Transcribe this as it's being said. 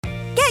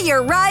Get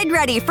your ride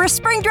ready for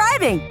spring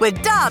driving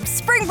with Dobbs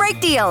Spring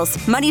Break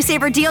Deals. Money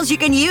saver deals you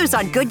can use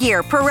on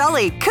Goodyear,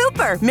 Pirelli,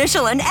 Cooper,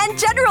 Michelin, and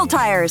General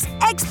Tires.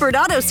 Expert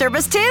auto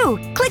service, too.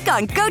 Click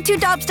on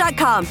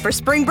GoToDobbs.com for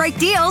spring break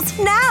deals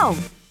now.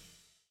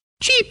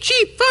 Cheap,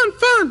 cheap, fun,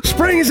 fun.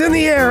 Spring is in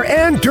the air,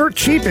 and Dirt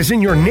Cheap is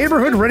in your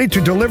neighborhood ready to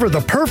deliver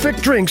the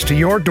perfect drinks to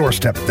your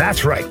doorstep.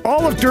 That's right.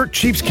 All of Dirt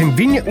Cheap's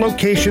convenient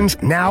locations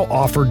now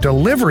offer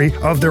delivery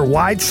of their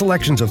wide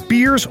selections of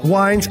beers,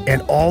 wines,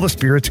 and all the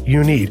spirits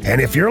you need. And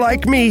if you're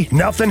like me,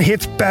 nothing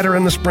hits better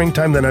in the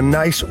springtime than a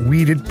nice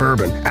weeded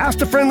bourbon. Ask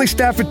the friendly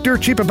staff at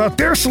Dirt Cheap about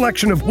their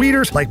selection of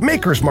weeders like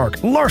Maker's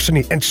Mark,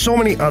 Larceny, and so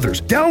many others.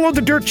 Download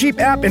the Dirt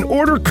Cheap app and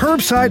order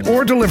curbside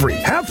or delivery.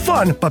 Have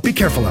fun, but be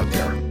careful out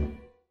there.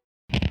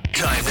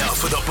 Time now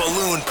for the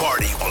balloon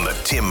party on the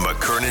Tim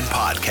McKernan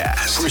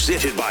podcast.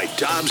 Presented by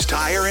Dobbs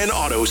Tire and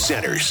Auto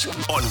Centers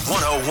on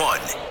 101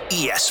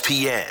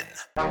 ESPN.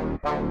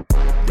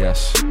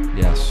 Yes.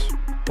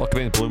 Welcome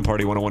to the balloon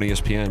party, 101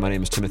 ESPN. My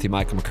name is Timothy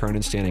Michael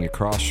McKernan. Standing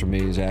across from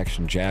me is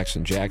Action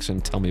Jackson. Jackson,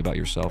 tell me about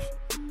yourself.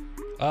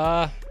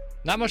 Not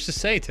much to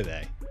say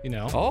today.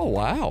 Oh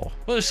wow.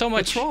 Well, there's so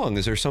much. What's wrong?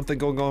 Is there something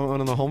going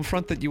on the home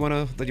front that you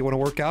wanna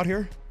work out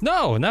here?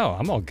 No,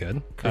 I'm all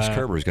good. Chris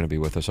Kerber is going to be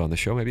with us on the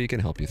show. Maybe he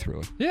can help you through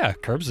it. Yeah,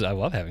 Kerbs. I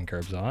love having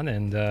Kerbs on,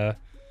 and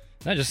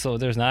not just so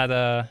there's not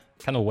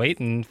kind of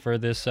waiting for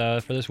this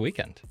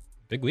weekend,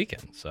 big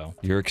weekend. So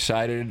you're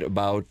excited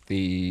about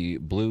the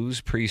Blues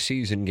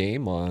preseason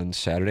game on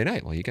Saturday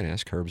night? Well, you can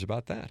ask Kerbs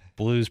about that.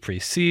 Blues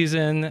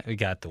preseason. We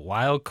got the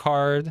wild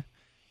card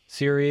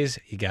series.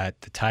 You got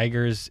the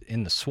Tigers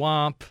in the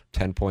swamp.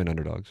 10-point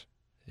underdogs.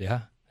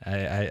 Yeah,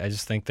 I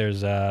just think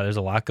there's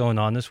a lot going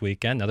on this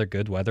weekend. Another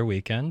good weather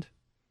weekend.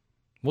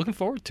 Looking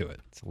forward to it.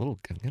 I'm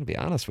going to be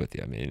honest with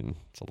you. I mean,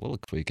 it's a little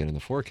weekend in the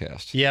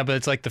forecast. Yeah, but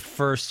it's like the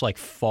first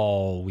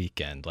fall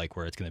weekend,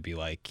 where it's going to be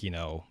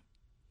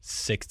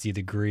 60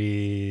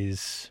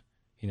 degrees.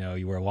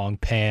 You wear long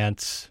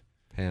pants.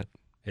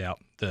 Yeah,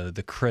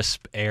 the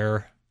crisp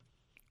air.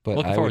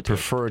 But I would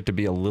prefer it to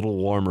be a little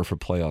warmer for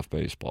playoff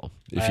baseball,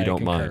 if you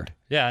don't mind.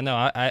 Yeah, no,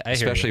 I hear you.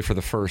 Especially for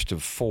the first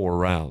of 4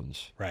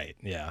 rounds. Right,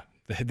 yeah.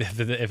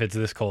 If it's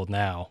this cold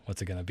now,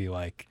 what's it going to be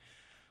like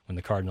when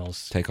the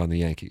Cardinals take on the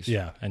Yankees?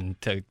 Yeah, and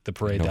take the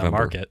parade down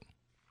Market.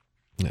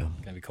 Yeah.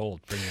 It's going to be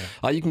cold.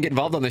 You can get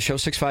involved on the show,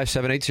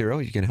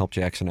 65780. You can help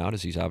Jackson out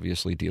as he's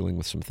obviously dealing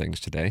with some things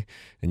today.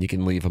 And you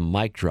can leave a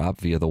mic drop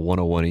via the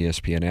 101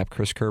 ESPN app.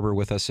 Chris Kerber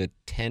with us at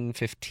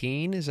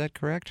 10:15, is that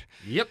correct?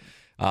 Yep.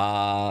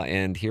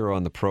 And here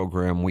on the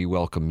program, we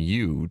welcome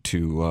you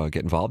to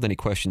get involved. Any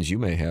questions you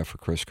may have for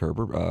Chris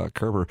Kerber.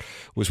 Kerber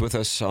was with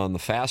us on the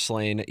Fast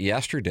Lane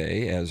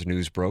yesterday as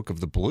news broke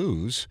of the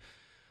Blues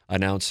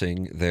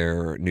announcing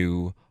their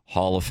new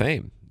Hall of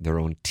Fame, their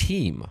own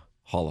team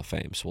Hall of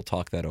Fame. So we'll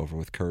talk that over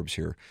with Kerbs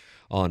here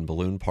on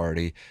Balloon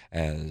Party,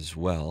 as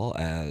well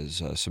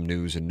as some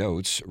news and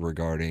notes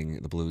regarding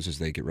the Blues as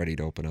they get ready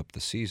to open up the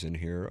season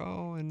here.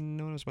 Oh, and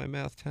notice my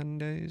math, 10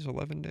 days,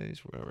 11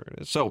 days, whatever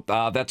it is. So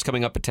that's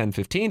coming up at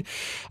 10:15.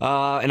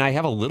 And I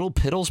have a little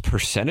Piddles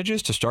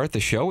percentages to start the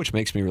show, which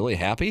makes me really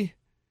happy.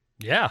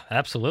 Yeah,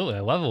 absolutely. I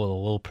love a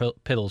little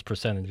Piddles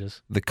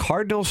percentages. The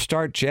Cardinals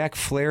start Jack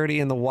Flaherty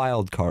in the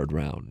wild card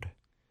round.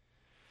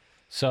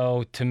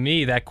 So to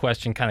me, that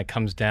question kind of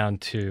comes down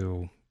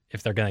to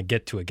if they're going to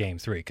get to a Game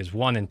 3, because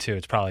 1 and 2,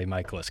 it's probably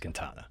Michaelis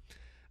Quintana.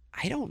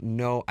 I don't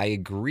know. I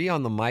agree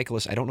on the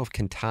Michaelis. I don't know if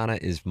Quintana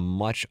is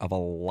much of a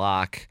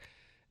lock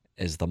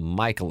as the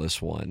Michaelis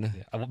one.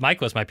 Yeah.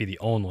 Michaelis might be the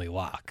only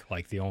lock,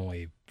 the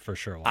only for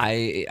sure lock.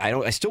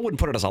 I still wouldn't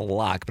put it as a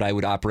lock, but I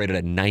would operate at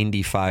a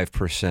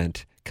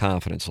 95%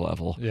 confidence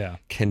level. Yeah.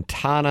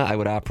 Quintana, I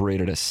would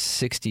operate at a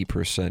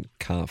 60%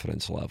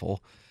 confidence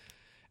level.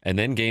 And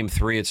then Game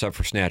 3, it's up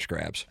for snatch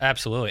grabs.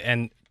 Absolutely.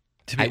 And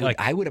to be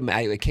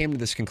I came to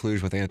this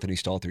conclusion with Anthony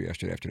Stalter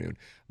yesterday afternoon.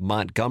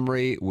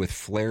 Montgomery with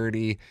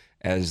Flaherty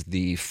as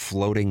the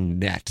floating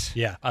net.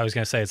 Yeah, I was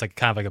going to say it's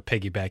kind of like a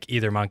piggyback.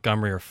 Either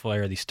Montgomery or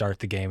Flaherty start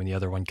the game and the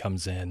other one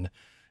comes in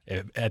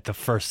at the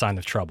first sign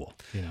of trouble,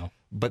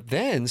 But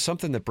then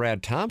something that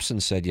Brad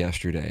Thompson said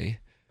yesterday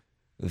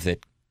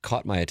that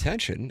caught my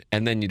attention,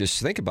 and then you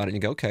just think about it and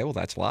you go, okay, well,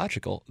 that's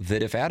logical,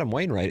 that if Adam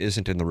Wainwright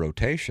isn't in the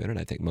rotation, and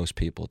I think most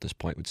people at this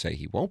point would say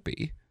he won't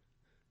be,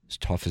 as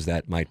tough as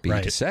that might be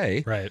to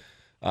say,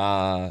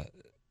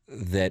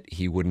 that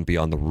he wouldn't be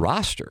on the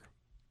roster.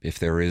 If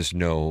there is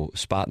no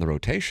spot in the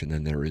rotation,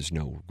 then there is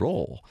no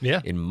role.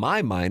 Yeah. In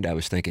my mind, I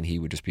was thinking he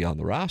would just be on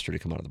the roster to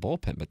come out of the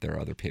bullpen, but there are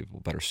other people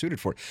better suited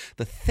for it.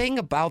 The thing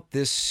about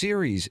this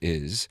series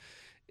is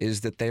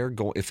that they are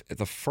going, if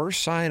the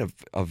first sign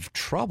of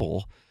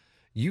trouble,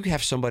 you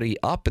have somebody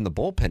up in the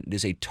bullpen. It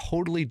is a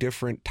totally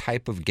different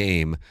type of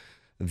game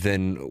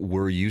than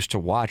we're used to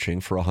watching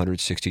for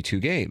 162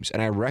 games.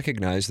 And I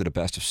recognize that a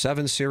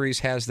best-of-7 series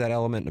has that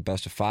element, and a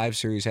best-of-5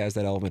 series has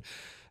that element.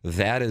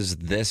 That is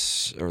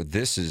this, or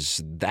this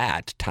is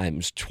that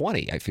times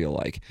 20, I feel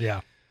like.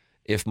 Yeah.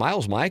 if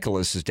Miles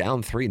Michaelis is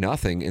down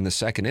 3-0 in the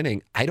second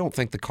inning, I don't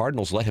think the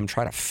Cardinals let him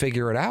try to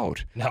figure it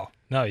out.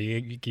 No,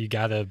 you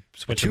got to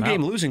switch him out.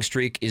 2-game losing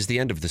streak is the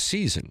end of the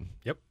season.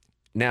 Yep.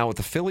 Now, with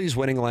the Phillies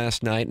winning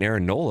last night and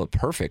Aaron Nola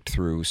perfect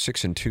through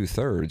 6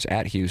 2/3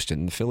 at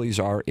Houston, the Phillies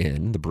are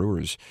in. The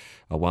Brewers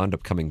wound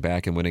up coming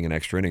back and winning in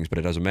extra innings, but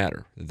it doesn't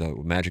matter. The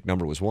magic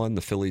number was 1.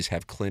 The Phillies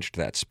have clinched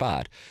that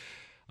spot.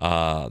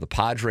 The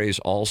Padres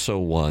also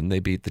won. They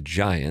beat the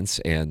Giants,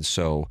 and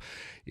so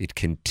it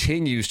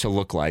continues to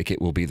look like it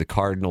will be the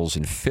Cardinals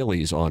and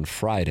Phillies on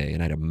Friday.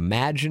 And I'd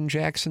imagine,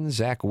 Jackson,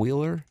 Zach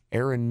Wheeler,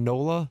 Aaron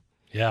Nola.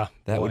 Yeah.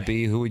 That would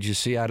be, who would you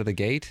see out of the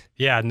gate?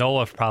 Yeah,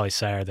 Nola probably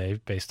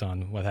Saturday based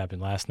on what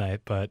happened last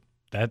night, but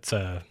that's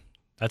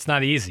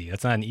not easy.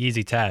 That's not an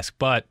easy task,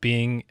 but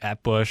being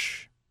at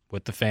Busch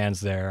with the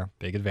fans there,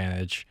 big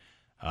advantage.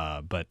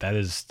 But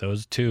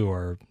those two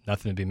are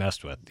nothing to be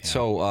messed with.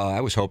 So I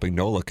was hoping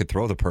Nola could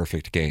throw the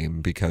perfect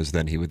game because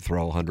then he would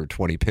throw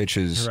 120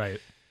 pitches. Right.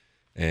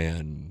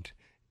 And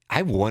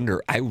I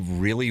wonder, I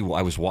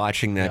was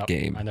watching that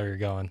game. I know you're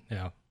going,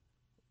 yeah.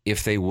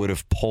 If they would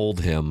have pulled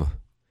him.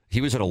 He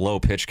was at a low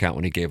pitch count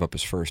when he gave up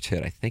his first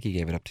hit. I think he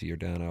gave it up to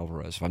Yordan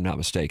Alvarez, if I'm not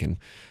mistaken.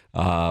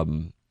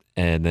 And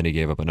then he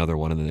gave up another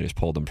one, and then they just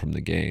pulled him from the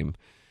game.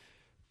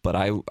 But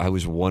I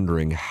was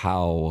wondering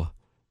how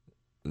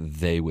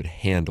they would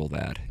handle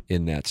that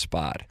in that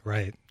spot.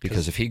 Right.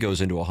 Because if he goes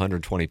into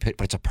 120 pitch,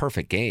 but it's a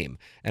perfect game.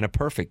 And a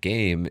perfect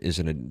game is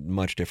in a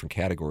much different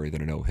category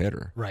than a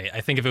no-hitter. Right. I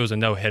think if it was a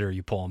no-hitter,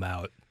 you pull him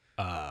out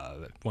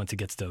once it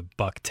gets to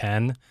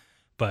 $110.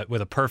 But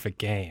with a perfect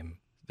game,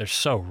 they're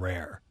so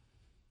rare.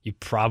 You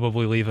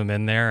probably leave him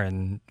in there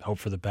and hope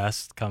for the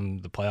best come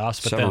the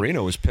playoffs. But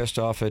Severino was pissed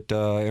off at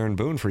Aaron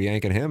Boone for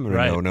yanking him in a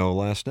no-no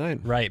last night.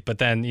 Right, but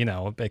then,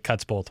 it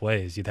cuts both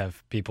ways. You'd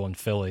have people in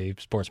Philly,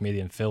 sports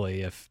media in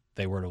Philly, if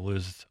they were to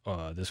lose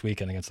this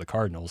weekend against the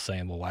Cardinals,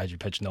 saying, well, why did you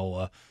pitch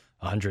Nola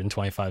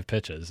 125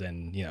 pitches?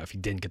 And, if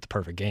you didn't get the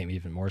perfect game,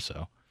 even more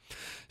so.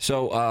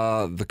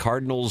 So the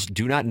Cardinals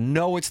do not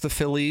know it's the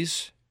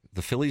Phillies.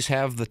 The Phillies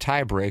have the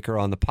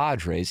tiebreaker on the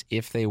Padres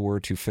if they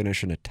were to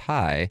finish in a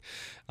tie.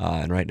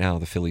 And right now,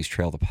 the Phillies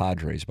trail the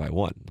Padres by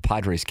 1. The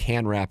Padres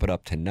can wrap it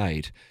up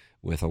tonight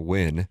with a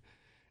win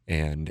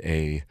and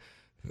a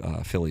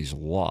Phillies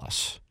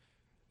loss.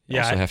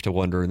 Yeah, also have to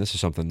wonder, and this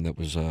is something that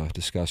was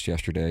discussed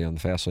yesterday on the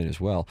Fast Lane as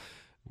well,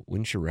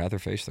 wouldn't you rather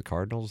face the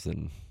Cardinals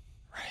than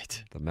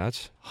the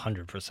Mets?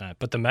 100%.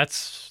 But the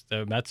Mets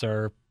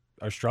are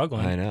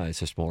struggling. I know. It's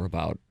just more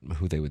about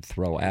who they would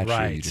throw at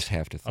you. You just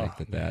have to think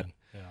that. Man.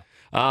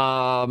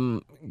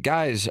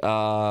 Guys,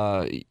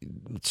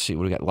 let's see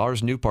what we got.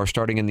 Lars Nootbaar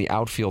starting in the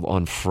outfield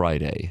on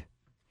Friday.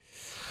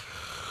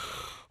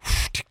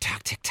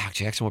 Tick-tock.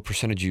 Jackson, what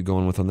percentage are you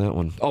going with on that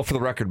one? Oh, for the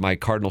record, my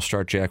Cardinals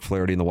start Jack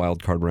Flaherty in the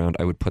wild card round.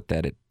 I would put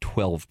that at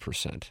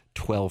 12%.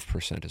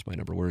 12% is my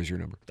number. Where is your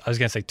number? I was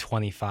going to say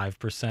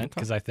 25%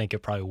 because I think it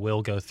probably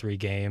will go 3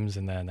 games,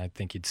 and then I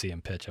think you'd see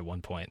him pitch at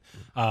one point.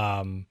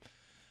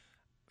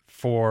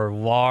 For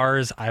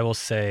Lars, I will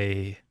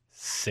say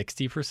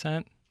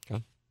 60%.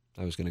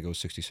 I was going to go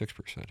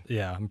 66%.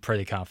 Yeah, I'm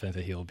pretty confident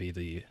that he'll be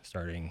the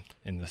starting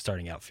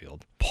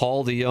outfield.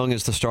 Paul DeJong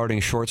is the starting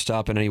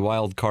shortstop in any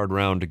wild card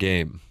round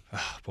game.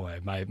 Oh, boy,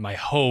 my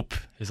hope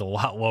is a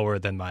lot lower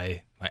than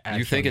my action.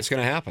 You think it's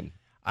going to happen?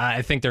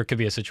 I think there could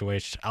be a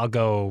situation. I'll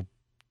go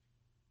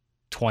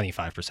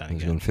 25% again.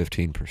 He's going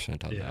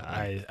 15% on that.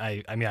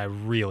 Yeah, I mean, I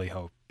really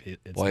hope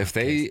it's well, if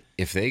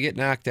they get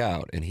knocked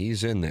out and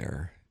he's in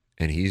there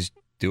and he's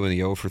doing the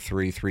 0 for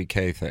 3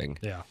 3K thing,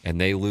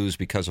 and they lose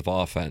because of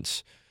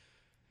offense,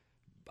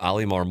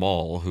 Ali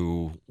Marmol,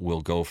 who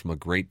will go from a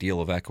great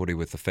deal of equity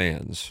with the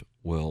fans,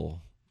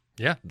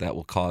 that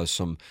will cause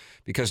some,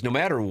 because no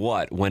matter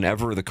what,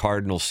 whenever the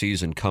Cardinal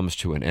season comes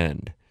to an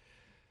end,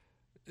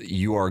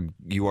 you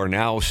are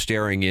now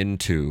staring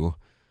into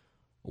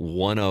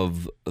one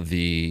of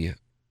the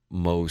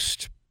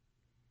most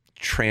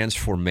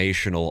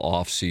transformational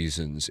off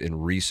seasons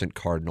in recent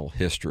Cardinal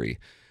history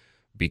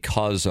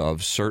because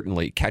of,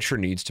 certainly, catcher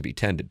needs to be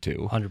tended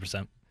to.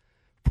 100%.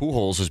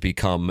 Pujols has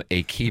become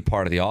a key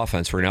part of the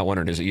offense. We're now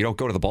wondering, you don't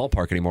go to the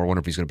ballpark anymore,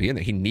 wonder if he's going to be in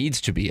there. He needs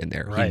to be in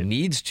there. Right. He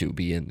needs to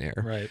be in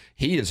there. Right.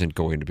 He isn't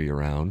going to be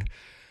around.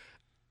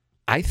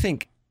 I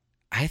think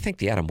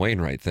the Adam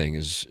Wainwright thing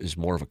is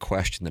more of a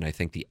question than I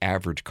think the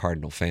average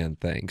Cardinal fan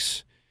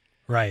thinks.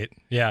 Right.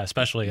 Yeah,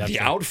 especially the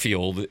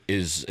outfield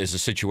is a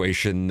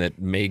situation that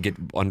may get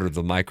under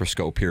the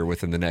microscope here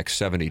within the next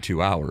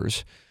 72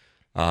 hours.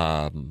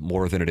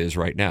 More than it is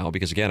right now,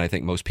 because again, I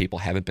think most people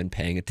haven't been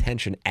paying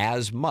attention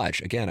as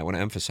much. Again, I want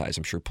to emphasize,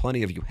 I'm sure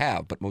plenty of you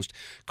have, but most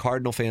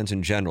Cardinal fans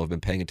in general have been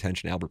paying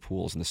attention to Albert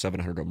Pujols and the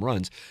 700 home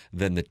runs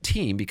than the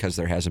team, because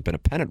there hasn't been a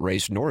pennant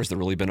race, nor has there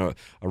really been a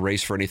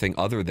race for anything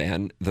other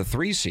than the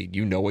 3 seed.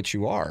 You know what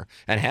you are,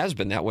 and has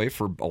been that way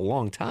for a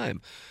long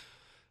time.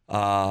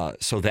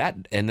 So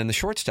that, and then the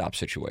shortstop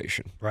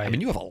situation. Right. I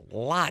mean, you have a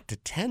lot to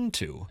tend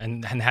to.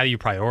 And how do you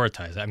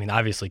prioritize? I mean,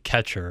 obviously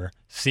catcher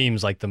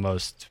seems like the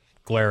most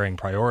glaring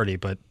priority,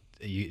 but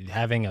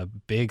having a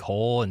big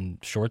hole and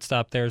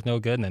shortstop there is no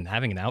good, and then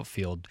having an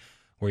outfield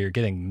where you're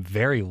getting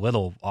very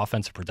little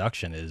offensive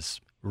production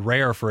is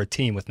rare for a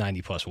team with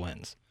 90-plus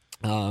wins.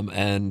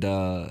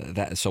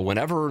 So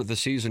whenever the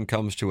season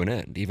comes to an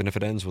end, even if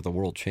it ends with a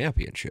world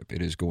championship,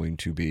 it is going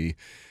to be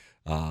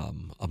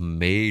a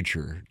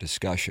major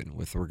discussion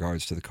with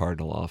regards to the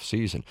Cardinal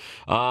offseason.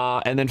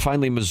 And then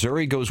finally,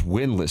 Missouri goes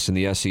winless in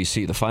the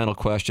SEC. The final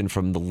question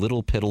from the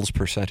Little Piddles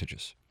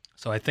percentages.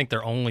 So I think there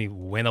are only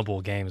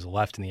winnable games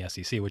left in the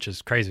SEC, which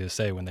is crazy to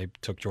say when they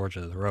took Georgia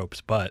to the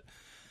ropes. But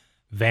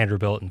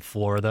Vanderbilt and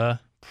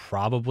Florida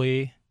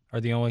probably are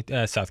the only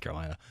South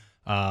Carolina.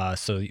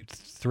 So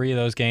 3 of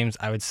those games,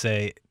 I would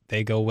say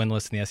they go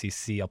winless in the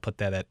SEC. I'll put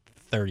that at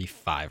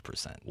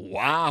 35%.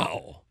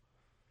 Wow.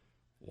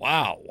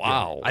 Yeah.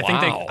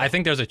 I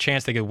think there's a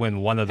chance they could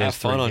win one of those. Have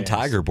fun on games.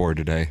 Tiger Board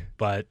today.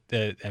 But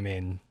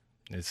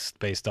it's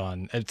based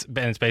on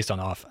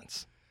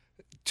offense.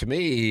 To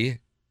me,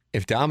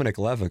 if Dominic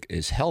Levick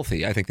is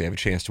healthy, I think they have a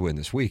chance to win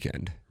this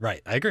weekend.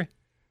 Right, I agree.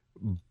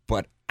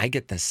 But I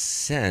get the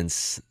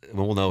sense,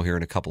 we'll know here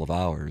in a couple of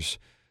hours,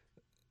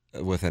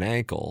 with an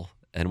ankle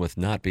and with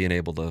not being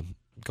able to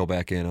go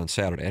back in on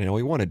Saturday. I know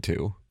he wanted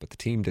to, but the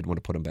team didn't want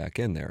to put him back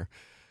in there.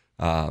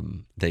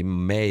 They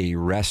may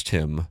rest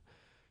him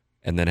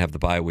and then have the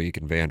bye week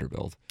in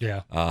Vanderbilt.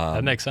 Yeah,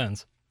 that makes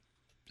sense.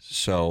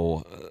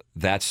 So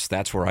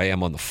that's where I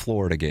am on the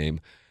Florida game.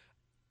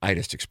 I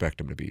just expect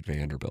him to beat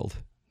Vanderbilt.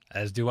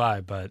 As do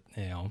I, but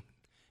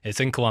it's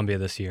in Columbia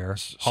this year.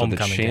 So the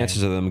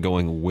chances of them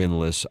going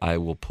winless, I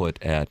will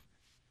put at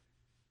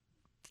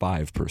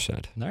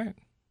 5%. All right.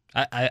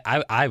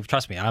 I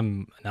trust me,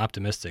 I'm an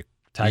optimistic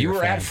Tiger fan. You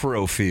were at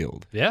Faroe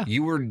Field. Yeah.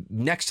 You were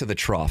next to the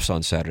troughs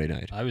on Saturday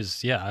night. I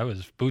was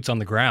boots on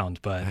the ground,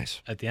 but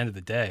nice. At the end of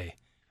the day,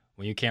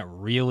 when you can't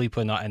really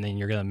put on, and then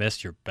you're going to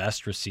miss your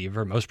best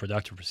receiver, most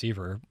productive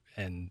receiver,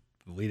 and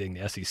leading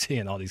the SEC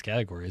in all these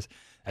categories,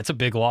 that's a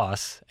big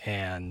loss.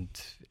 And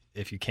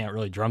if you can't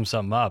really drum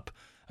something up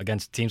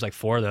against teams like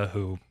Florida,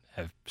 who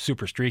have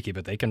super streaky,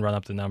 but they can run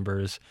up the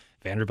numbers.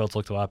 Vanderbilt's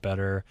looked a lot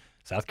better.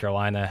 South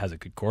Carolina has a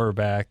good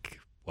quarterback,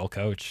 well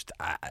coached.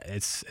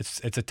 It's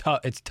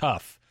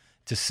tough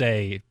to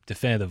say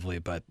definitively,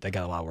 but they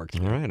got a lot of work to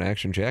do. All right,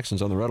 Action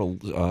Jackson's on the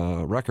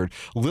record.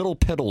 Little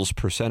Piddles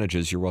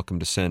percentages, you're welcome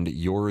to send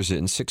yours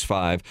in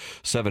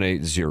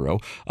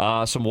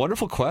 65780. Some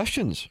wonderful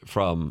questions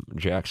from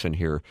Jackson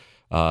here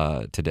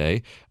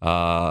today.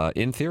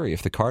 In theory,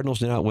 if the Cardinals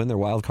do not win their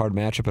wild card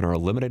matchup and are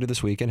eliminated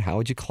this weekend, how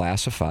would you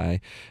classify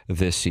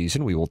this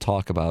season? We will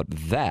talk about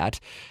that,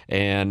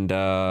 and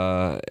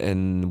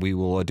we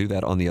will do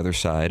that on the other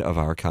side of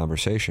our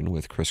conversation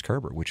with Chris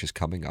Kerber, which is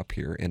coming up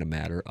here in a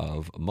matter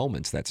of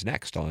moments. That's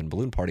next on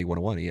Balloon Party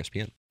 101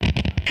 ESPN.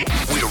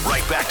 We're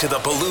right back to the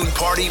Balloon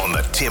Party on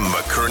the Tim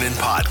McKernan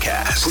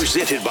Podcast.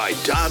 Presented by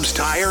Dobbs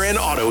Tire and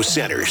Auto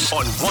Centers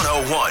on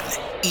 101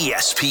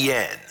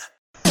 ESPN.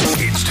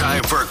 It's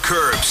time for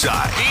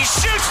Curbside. He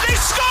shoots, they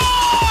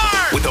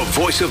score! With the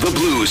voice of the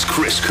Blues,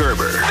 Chris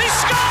Kerber. They score!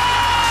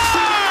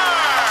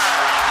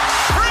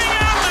 Bring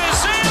out the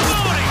St.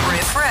 Louis!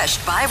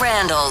 Refreshed by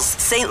Randall's,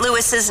 St.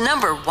 Louis's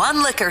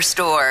 #1 liquor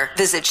store.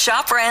 Visit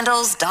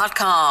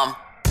shoprandalls.com.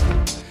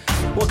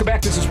 Welcome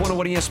back. This is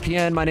 101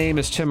 ESPN. My name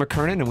is Tim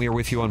McKernan, and we are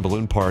with you on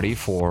Balloon Party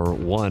for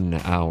 1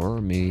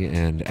 hour, me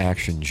and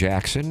Action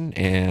Jackson.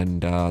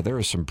 And there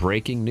is some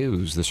breaking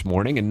news this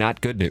morning, and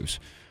not good news,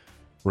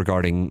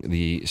 regarding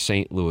the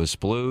St. Louis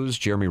Blues.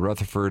 Jeremy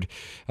Rutherford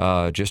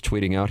just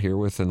tweeting out here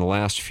within the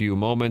last few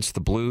moments,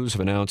 the Blues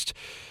have announced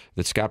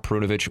that Scott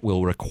Perunovich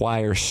will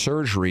require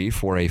surgery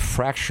for a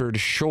fractured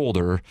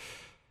shoulder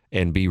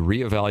and be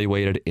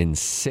reevaluated in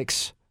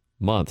 6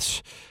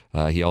 months.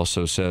 He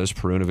also says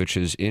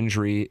Perunovich's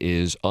injury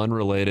is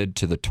unrelated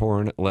to the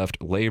torn left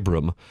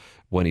labrum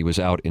when he was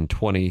out in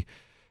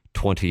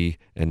 2020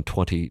 and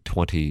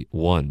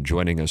 2021.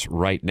 Joining us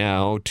right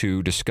now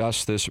to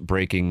discuss this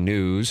breaking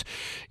news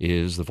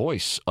is the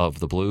voice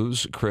of the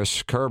Blues,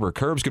 Chris Kerber.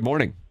 Kerbs, good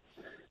morning.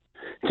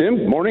 Tim,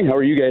 good morning. How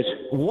are you guys?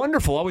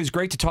 Wonderful. Always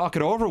great to talk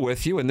it over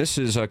with you. And this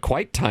is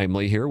quite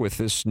timely here with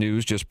this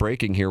news just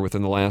breaking here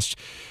within the last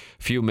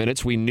few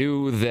minutes. We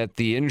knew that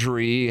the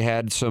injury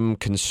had some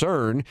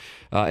concern,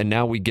 and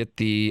now we get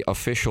the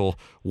official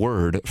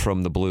word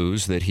from the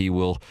Blues that he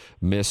will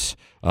miss,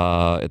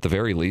 at the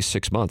very least,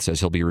 6 months as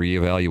he'll be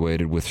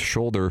reevaluated with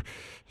shoulder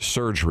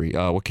surgery.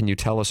 What can you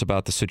tell us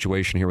about the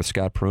situation here with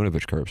Scott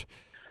Perunovich, Kerbs?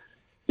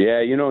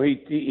 Yeah,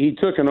 he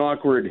took an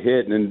awkward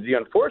hit, and the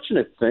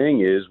unfortunate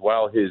thing is,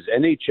 while his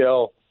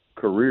NHL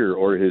career,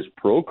 or his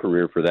pro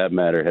career for that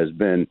matter, has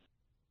been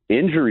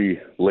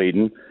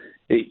injury-laden,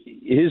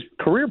 his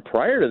career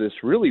prior to this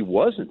really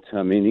wasn't.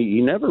 I mean,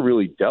 he never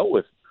really dealt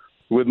with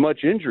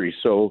much injury,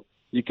 so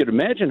you could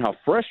imagine how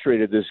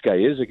frustrated this guy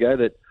is, a guy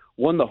that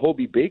won the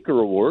Hobey Baker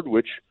Award,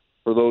 which,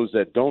 for those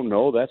that don't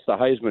know, that's the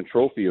Heisman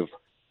Trophy of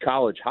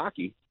college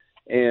hockey.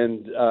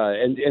 And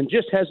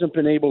just hasn't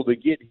been able to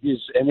get his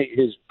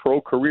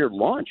pro career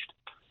launched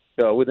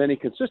with any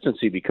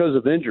consistency because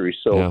of injury.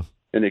 So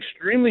An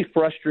extremely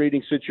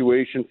frustrating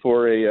situation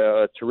for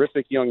a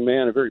terrific young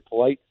man, a very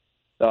polite,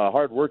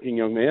 hardworking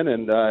young man.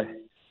 And,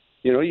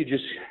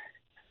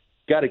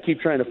 got to keep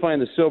trying to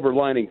find the silver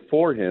lining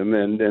for him,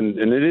 and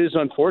it is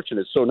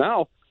unfortunate. So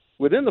now,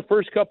 within the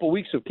first couple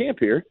weeks of camp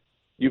here,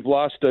 you've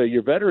lost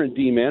your veteran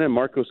D-man and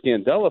Marco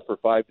Scandella for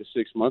 5 to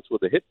 6 months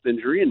with a hip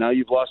injury, and now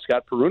you've lost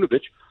Scott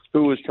Perunovich,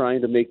 who was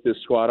trying to make this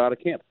squad out of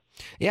camp.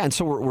 Yeah, and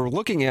so we're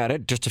looking at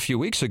it just a few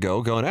weeks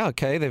ago, going,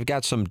 okay, they've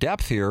got some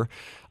depth here,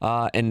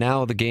 and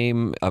now the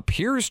game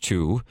appears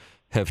to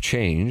have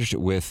changed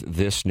with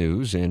this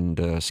news, and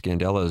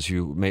Scandella, as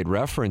you made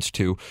reference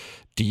to.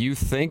 Do you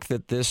think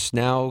that this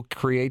now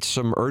creates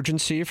some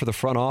urgency for the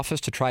front office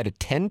to try to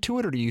tend to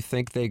it, or do you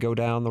think they go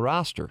down the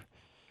roster?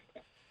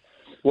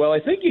 Well,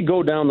 I think you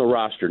go down the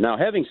roster. Now,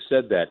 having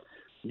said that,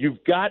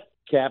 you've got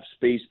cap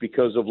space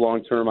because of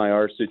long-term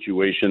IR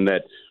situation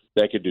that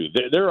could do.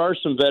 There are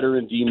some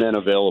veteran D-men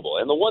available.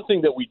 And the one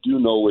thing that we do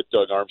know with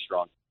Doug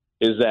Armstrong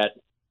is that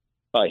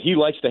he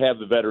likes to have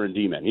the veteran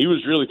D-men. He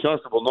was really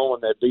comfortable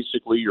knowing that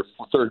basically your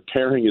third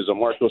pairing is a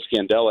Marco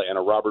Scandella and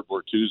a Robert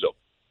Bortuzzo.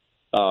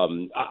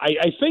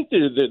 I think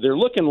they're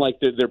looking like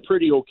they're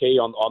pretty okay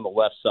on the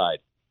left side,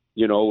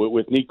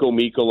 with Nico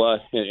Mikkola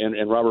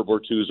and Robert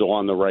Bortuzzo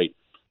on the right.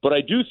 But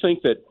I do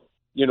think that,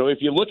 if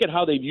you look at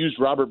how they've used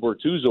Robert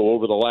Bortuzzo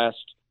over the last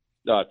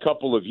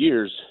couple of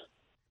years,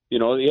 he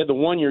had the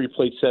 1 year he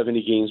played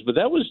 70 games, but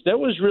that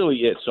was really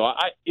it. So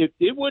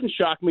it wouldn't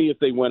shock me if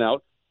they went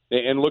out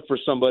and looked for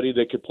somebody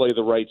that could play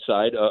the right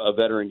side, a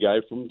veteran guy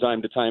from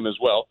time to time as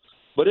well.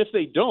 But if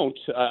they don't,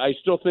 I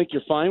still think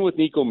you're fine with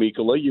Nico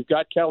Mikkola. You've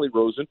got Calle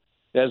Rosen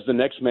as the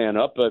next man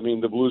up. I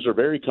mean, the Blues are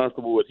very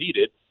comfortable with what he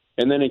did.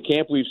 And then in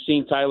camp, we've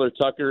seen Tyler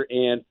Tucker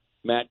and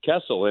Matt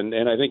Kessel. And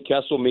I think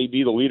Kessel may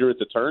be the leader at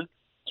the turn in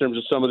terms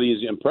of some of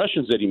these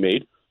impressions that he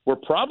made. We're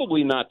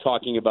probably not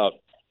talking about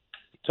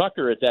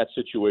Tucker at that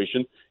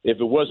situation if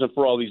it wasn't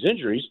for all these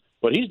injuries,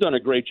 but he's done a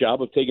great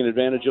job of taking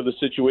advantage of the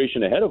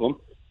situation ahead of him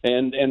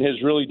and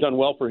has really done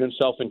well for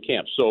himself in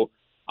camp. So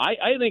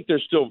I think they're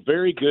still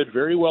very good,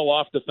 very well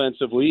off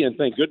defensively, and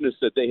thank goodness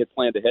that they had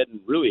planned ahead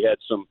and really had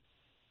some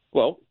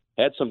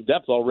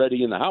depth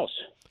already in the house.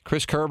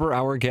 Chris Kerber,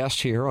 our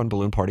guest here on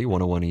Balloon Party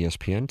 101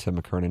 ESPN.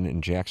 Tim McKernan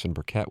and Jackson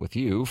Burkett with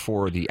you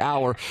for the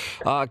hour.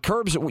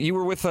 Kerbs, you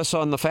were with us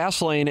on the Fast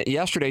Lane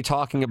yesterday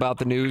talking about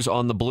the news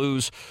on the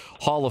Blues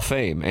Hall of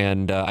Fame,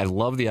 and I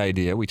love the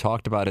idea. We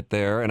talked about it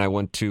there, and I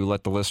want to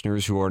let the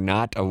listeners who are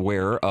not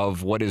aware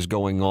of what is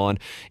going on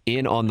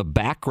the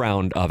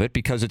background of it,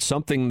 because it's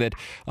something that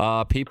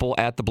people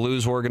at the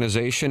Blues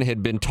organization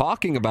had been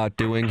talking about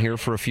doing here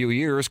for a few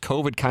years.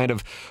 COVID kind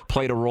of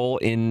played a role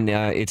in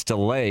its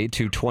delay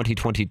to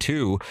 2022.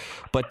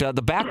 But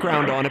the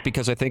background on it,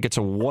 because I think it's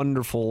a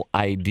wonderful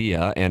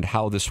idea and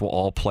how this will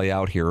all play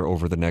out here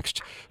over the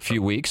next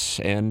few weeks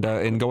and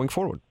going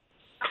forward.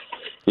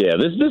 Yeah,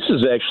 this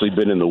has actually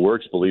been in the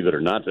works, believe it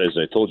or not, as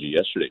I told you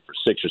yesterday, for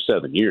 6 or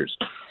 7 years.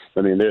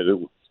 I mean,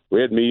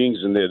 we had meetings,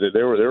 and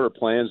there were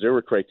plans, there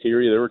were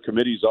criteria, there were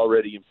committees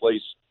already in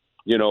place,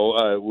 when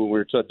we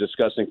were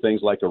discussing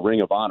things like a Ring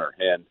of Honor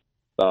and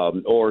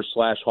or /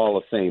 Hall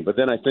of Fame. But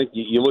then I think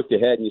you looked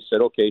ahead and you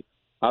said, okay,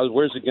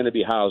 where's it going to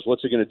be housed?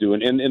 What's it going to do?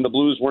 And the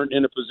Blues weren't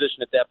in a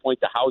position at that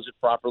point to house it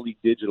properly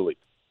digitally.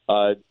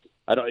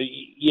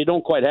 You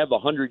don't quite have a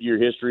 100-year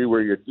history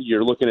where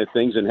you're looking at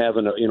things and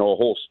having a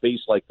whole space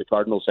like the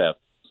Cardinals have.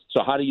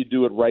 So how do you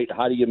do it right?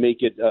 How do you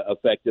make it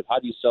effective? How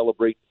do you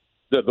celebrate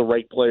the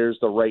right players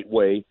the right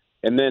way?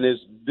 And then as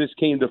this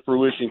came to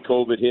fruition,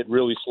 COVID hit,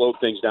 really slowed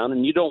things down.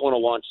 And you don't want to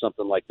launch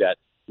something like that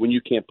when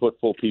you can't put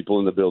full people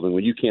in the building,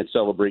 when you can't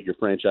celebrate your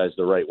franchise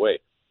the right way.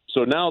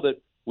 So now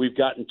that we've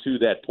gotten to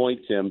that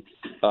point, Tim,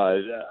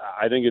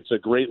 I think it's a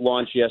great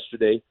launch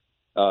yesterday.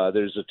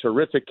 There's a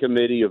terrific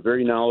committee of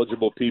very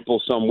knowledgeable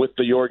people, some with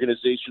the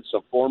organization,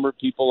 some former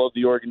people of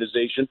the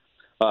organization,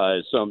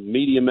 some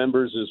media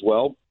members as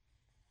well.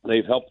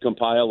 They've helped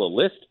compile a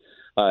list,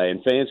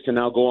 and fans can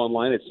now go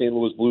online at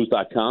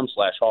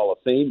stlouisblues.com/Hall of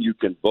Fame. You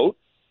can vote,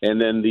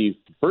 and then the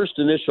first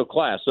initial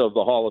class of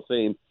the Hall of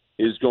Fame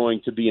is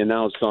going to be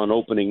announced on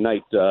opening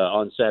night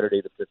on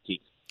Saturday the 15th.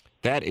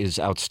 That is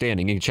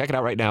outstanding. You can check it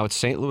out right now at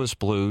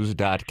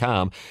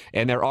stlouisblues.com.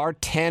 And there are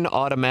 10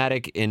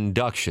 automatic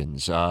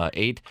inductions,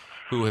 8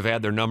 who have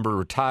had their number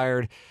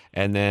retired,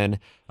 and then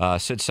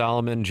Sid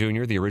Solomon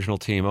Jr., the original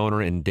team owner,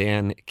 and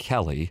Dan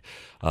Kelly,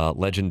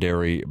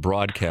 legendary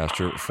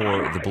broadcaster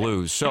for the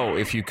Blues. So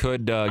if you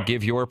could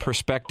give your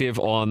perspective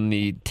on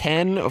the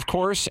 10, of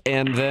course,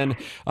 and then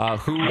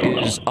who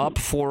is up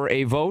for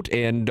a vote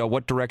and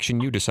what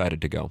direction you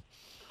decided to go.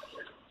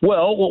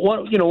 Well,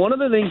 one of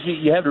the things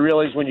you have to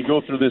realize when you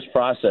go through this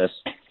process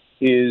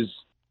is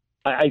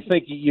I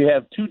think you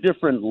have two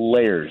different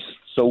layers.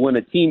 So when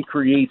a team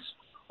creates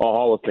a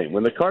Hall of Fame,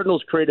 when the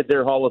Cardinals created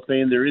their Hall of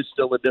Fame, there is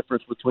still a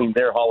difference between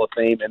their Hall of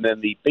Fame and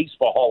then the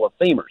Baseball Hall of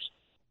Famers,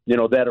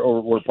 that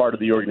were part of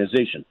the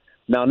organization.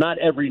 Now, not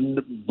every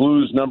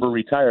Blues number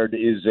retired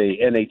is a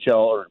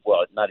NHL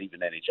not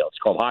even NHL. It's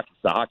called hockey,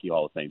 the Hockey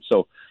Hall of Fame.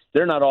 So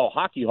they're not all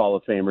Hockey Hall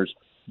of Famers.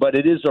 But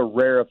it is a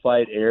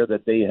rarefied air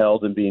that they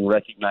held in being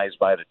recognized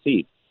by the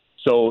team.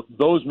 So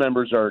those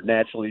members are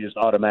naturally just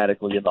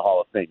automatically in the Hall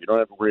of Fame. You don't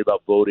have to worry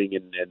about voting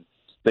and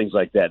things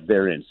like that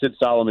therein. Sid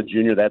Solomon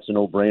Jr., that's a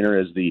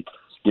no-brainer as the,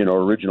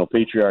 original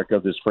patriarch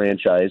of this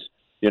franchise.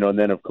 And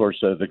then, of course,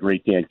 the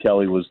great Dan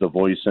Kelly was the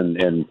voice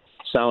and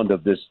sound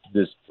of this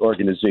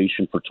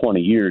organization for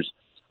 20 years,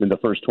 in the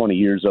first 20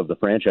 years of the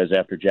franchise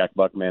after Jack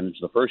Buck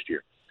managed the first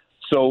year.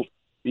 So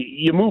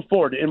you move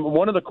forward. And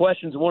one of the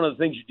questions, one of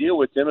the things you deal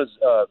with, Tim, is,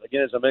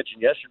 again, as I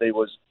mentioned yesterday,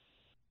 was,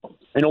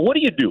 what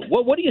do you do?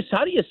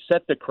 How do you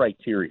set the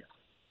criteria?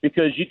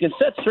 Because you can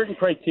set certain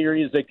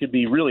criteria that could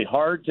be really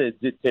hard to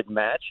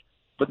match,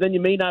 but then you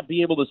may not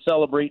be able to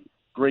celebrate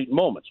great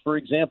moments. For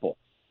example,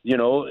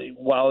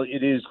 while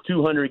it is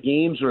 200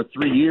 games or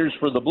 3 years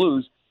for the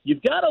Blues,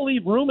 you've got to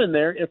leave room in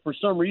there if for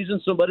some reason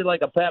somebody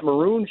like a Pat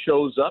Maroon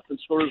shows up and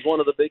scores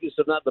one of the biggest,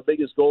 if not the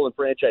biggest, goal in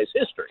franchise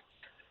history.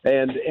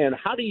 And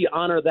how do you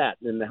honor that?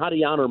 And how do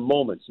you honor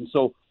moments? And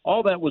so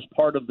all that was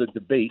part of the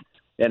debate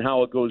and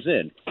how it goes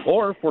in.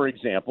 Or, for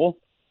example,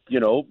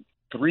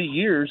 3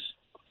 years,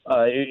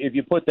 if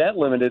you put that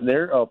limit in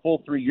there, a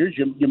full 3 years,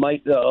 you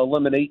might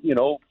eliminate,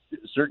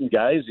 certain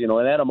guys,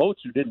 and Adam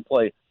Oates, who didn't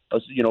play,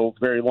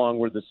 very long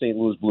with the St.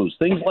 Louis Blues,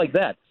 things like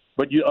that.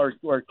 But you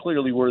are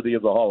clearly worthy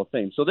of the Hall of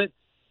Fame. So that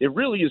it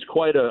really is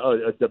quite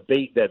a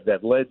debate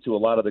that led to a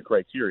lot of the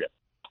criteria.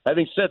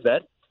 Having said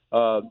that,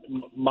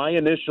 my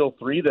initial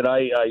three that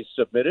I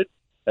submitted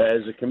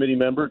as a committee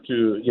member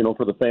to,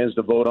 for the fans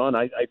to vote on,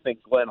 I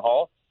think Glenn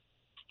Hall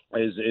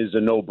is a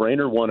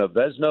no-brainer. One of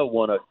Vezina,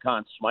 one of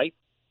Conn Smythe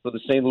for the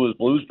St. Louis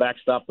Blues,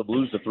 backstopped the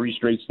Blues to 3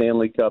 straight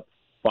Stanley Cup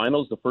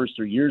finals the first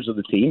 3 years of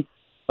the team.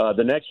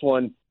 The next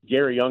one,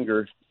 Gary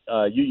Unger.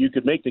 You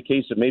could make the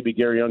case that maybe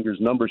Gary Unger's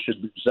number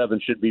 7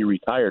 should be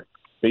retired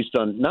based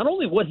on not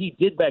only what he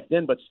did back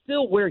then, but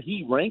still where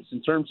he ranks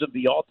in terms of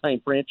the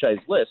all-time franchise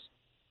list.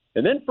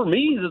 And then for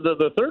me,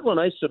 the third one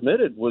I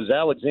submitted was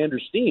Alexander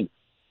Steen.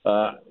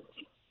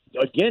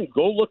 Again,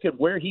 go look at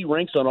where he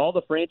ranks on all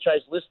the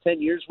franchise lists,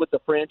 10 years with the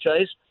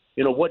franchise,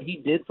 what he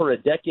did for a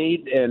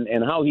decade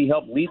and how he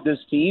helped lead this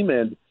team.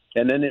 And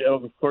then,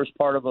 of course,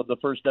 part of the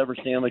first ever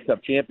Stanley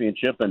Cup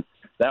championship. And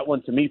that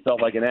one, to me,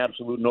 felt like an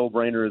absolute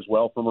no-brainer as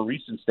well from a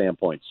recent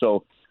standpoint.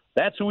 So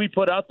that's who we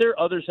put out there.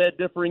 Others had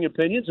differing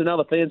opinions, and now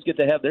the fans get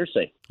to have their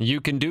say. You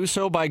can do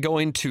so by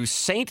going to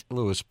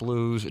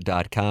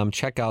stlouisblues.com.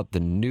 Check out the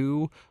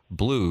new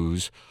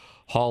Blues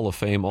Hall of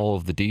Fame, all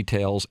of the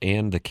details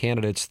and the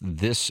candidates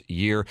this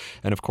year.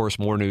 And, of course,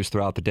 more news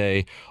throughout the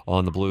day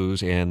on the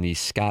Blues and the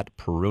Scott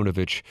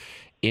Perunovich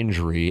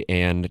injury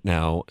and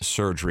now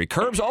surgery.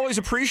 Curbs, always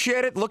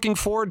appreciate it. Looking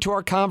forward to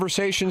our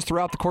conversations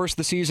throughout the course of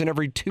the season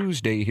every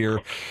Tuesday here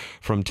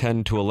from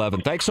 10 to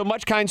 11. Thanks so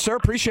much, kind sir.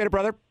 Appreciate it,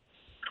 brother.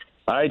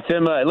 All right,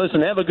 Tim.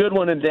 Listen, have a good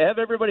one, and have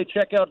everybody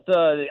check out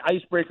the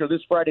Icebreaker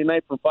this Friday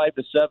night from 5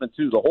 to 7,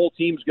 too. The whole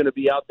team's going to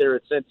be out there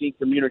at Centene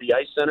Community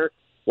Ice Center,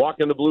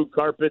 walking the blue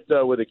carpet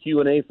with a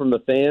Q&A from the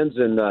fans,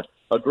 and a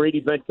great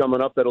event coming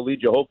up that'll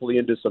lead you hopefully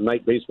into some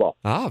night baseball.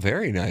 Ah,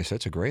 very nice.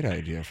 That's a great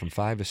idea, from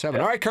 5 to 7.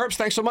 All right, Curbs,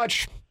 thanks so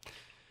much.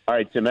 All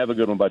right, Tim, have a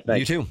good one, bud.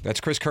 Thanks. You too. That's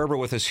Chris Kerber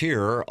with us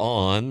here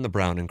on the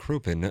Brown and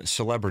Crouppen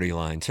Celebrity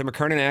Line. Tim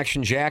McKernan,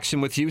 Action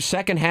Jackson with you.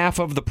 Second half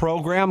of the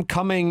program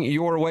coming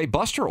your way.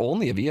 Buster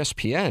Olney of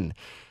ESPN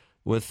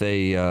with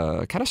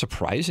a kind of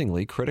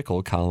surprisingly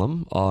critical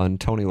column on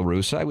Tony La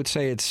Russa. I would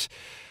say it's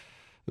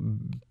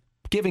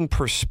giving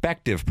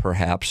perspective,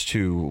 perhaps,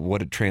 to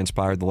what had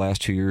transpired the last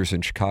 2 years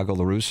in Chicago.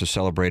 La Russa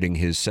celebrating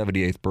his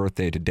 78th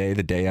birthday today,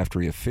 the day after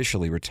he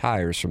officially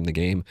retires from the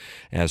game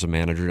as a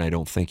manager, and I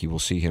don't think you will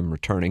see him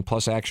returning.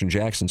 Plus, Action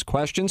Jackson's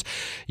questions.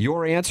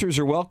 Your answers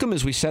are welcome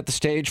as we set the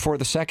stage for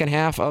the second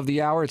half of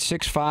the hour at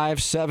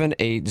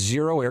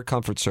 65780 Air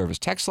Comfort Service.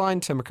 Text line,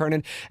 Tim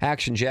McKernan,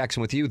 Action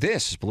Jackson with you.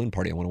 This is Balloon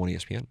Party on 101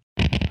 ESPN.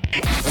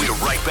 We're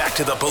right back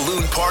to the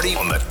Balloon Party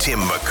on the Tim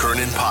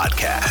McKernan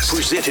Podcast.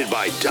 Presented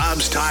by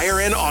Dobbs Tire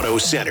and Auto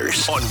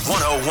Centers on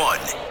 101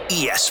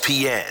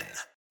 ESPN.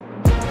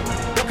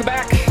 Welcome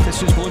back.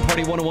 This is Balloon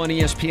Party 101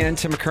 ESPN.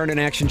 Tim McKernan,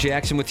 Action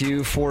Jackson with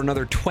you for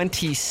another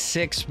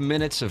 26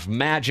 minutes of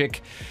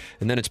magic.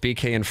 And then it's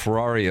BK and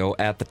Ferrario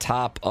at the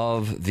top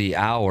of the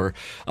hour.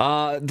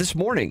 This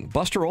morning,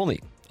 Buster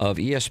Olney of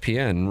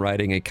ESPN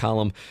writing a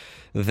column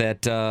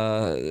that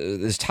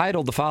is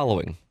titled the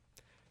following: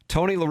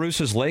 Tony La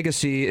Russa's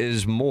legacy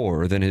is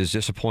more than his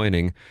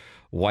disappointing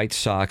White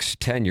Sox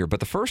tenure.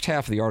 But the first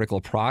half of the article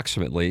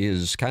approximately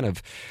is kind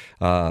of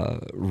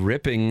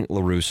ripping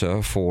La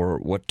Russa for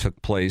what took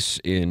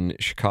place in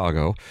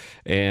Chicago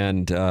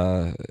and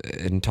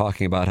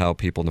talking about how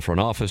people in the front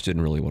office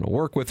didn't really want to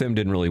work with him,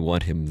 didn't really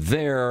want him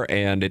there,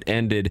 and it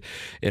ended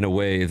in a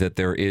way that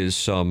there is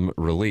some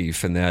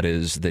relief, and that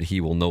is that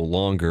he will no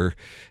longer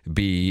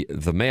be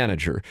the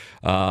manager.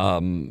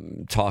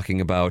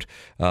 Talking about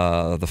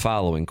the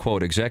following,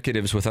 quote,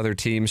 executives with other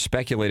teams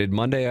speculated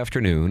Monday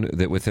afternoon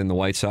that within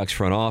the White Sox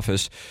front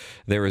office,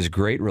 there is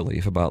great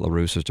relief about La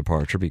Russa's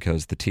departure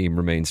because the team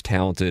remains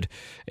talented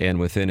and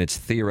within its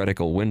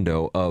theoretical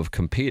window of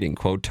competing.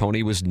 Quote,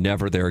 Tony was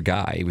never their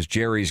guy. He was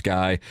Jerry's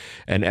guy,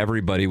 and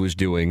everybody was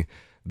doing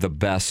the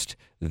best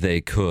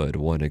they could,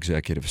 one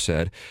executive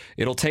said.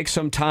 It'll take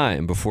some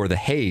time before the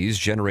haze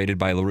generated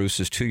by La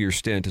Russa's 2-year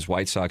stint as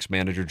White Sox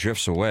manager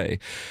drifts away.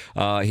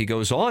 He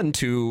goes on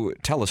to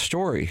tell a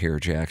story here,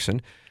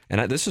 Jackson,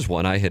 and this is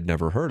one I had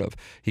never heard of.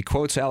 He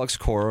quotes Alex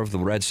Cora of the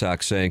Red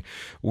Sox saying,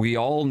 "We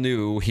all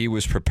knew he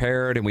was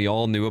prepared, and we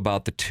all knew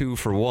about the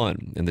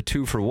 2-for-1. And the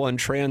 2-for-1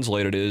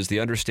 translated is the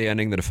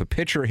understanding that if a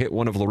pitcher hit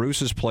one of La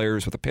Russa's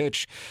players with a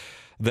pitch,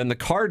 then the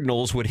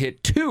Cardinals would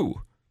hit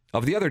 2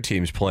 of the other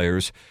team's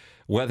players,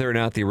 whether or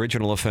not the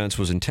original offense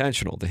was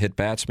intentional. The hit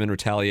batsman,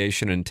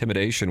 retaliation, and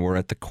intimidation were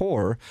at the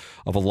core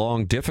of a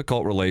long,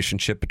 difficult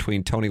relationship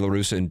between Tony La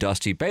Russa and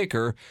Dusty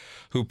Baker,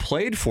 who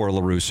played for La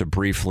Russa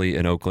briefly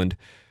in Oakland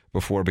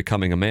before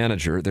becoming a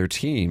manager. Their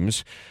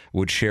teams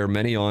would share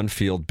many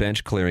on-field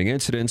bench-clearing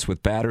incidents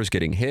with batters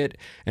getting hit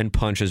and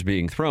punches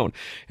being thrown."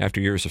 After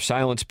years of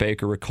silence,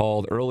 Baker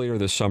recalled earlier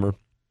this summer,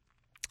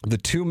 the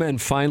two men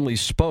finally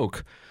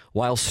spoke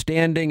while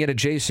standing at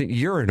adjacent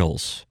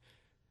urinals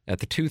at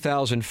the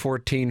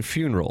 2014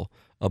 funeral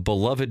of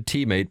beloved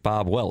teammate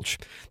Bob Welch.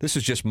 This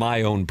is just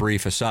my own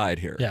brief aside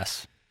here.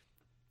 Yes.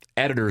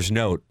 Editor's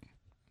note.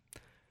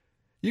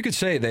 You could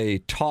say they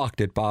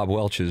talked at Bob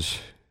Welch's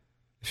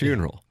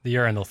funeral. The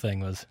urinal thing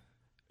was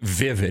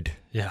vivid.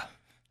 Yeah.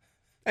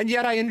 And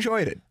yet I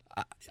enjoyed it.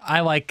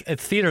 I like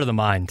it's theater of the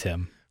mind,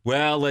 Tim.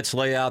 Well, let's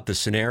lay out the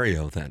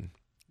scenario then.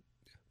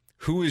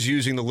 Who is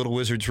using the Little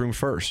Wizard's room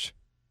first?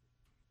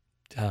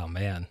 Oh,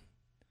 man.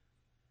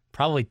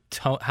 Probably,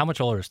 how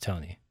much older is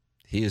Tony?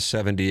 He is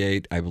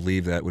 78. I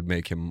believe that would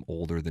make him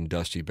older than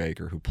Dusty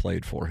Baker, who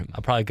played for him.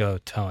 I'll probably go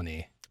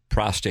Tony.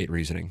 Prostate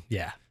reasoning.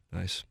 Yeah.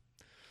 Nice.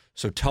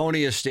 So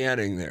Tony is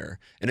standing there,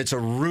 and it's a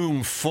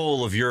room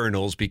full of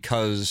urinals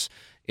because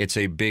it's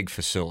a big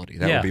facility.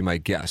 That would be my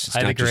guess. It's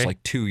not just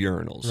like 2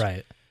 urinals.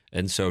 Right.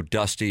 And so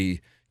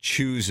Dusty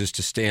chooses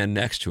to stand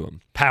next to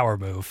him. Power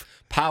move.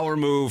 Power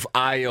move,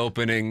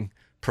 eye-opening,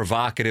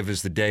 provocative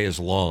as the day is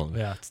long.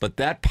 Yeah. But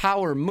that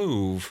power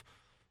move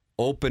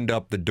opened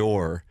up the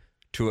door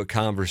to a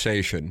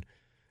conversation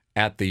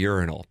at the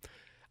urinal.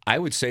 I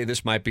would say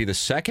this might be the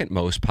second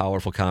most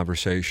powerful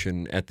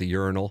conversation at the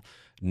urinal,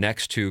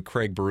 next to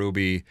Craig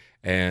Berube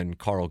and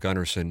Carl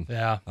Gunnarsson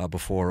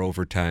before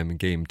overtime in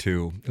Game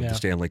 2 of the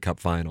Stanley Cup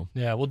Final.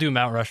 Yeah, we'll do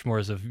Mount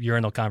Rushmores of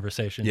urinal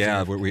conversations.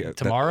 Yeah,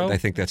 tomorrow? I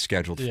think that's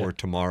scheduled for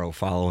tomorrow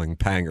following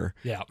Panger.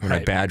 Yeah, when I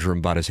badger him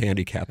about his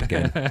handicap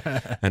again.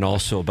 And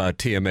also about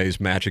TMA's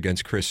match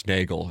against Chris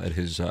Nagel at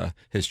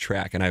his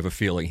track. And I have a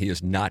feeling he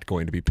is not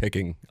going to be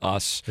picking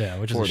us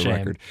which is for a the shame.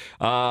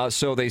 record.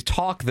 So they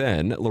talk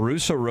then. La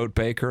Russa wrote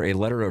Baker a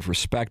letter of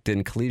respect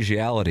and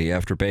collegiality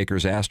after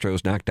Baker's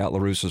Astros knocked out La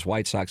Russa's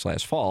White Sox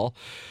last fall.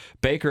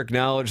 Baker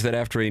acknowledged that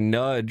after a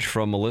nudge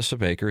from Melissa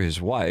Baker, his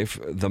wife,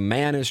 the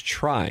man is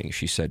trying,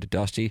 she said to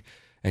Dusty,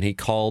 and he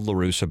called La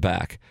Russa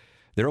back.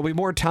 There will be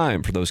more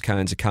time for those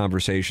kinds of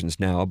conversations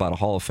now about a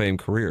Hall of Fame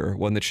career,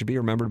 one that should be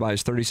remembered by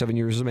his 37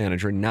 years as a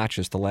manager, not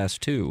just the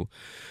last 2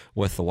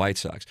 with the White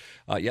Sox.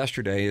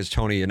 Yesterday, as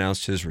Tony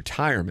announced his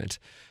retirement,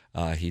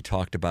 he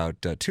talked about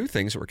 2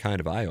 things that were kind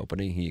of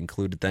eye-opening. He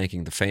included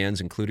thanking the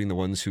fans, including the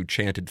ones who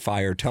chanted,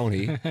 "Fire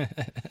Tony."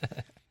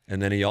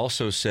 And then he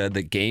also said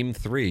that Game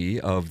 3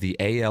 of the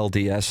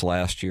ALDS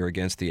last year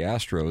against the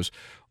Astros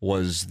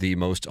was the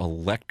most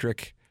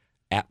electric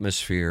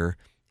atmosphere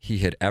he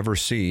had ever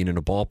seen in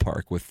a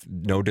ballpark, with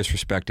no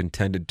disrespect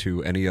intended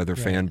to any other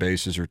fan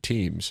bases or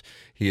teams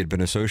he had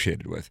been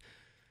associated with.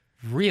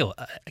 Real.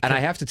 And I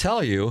have to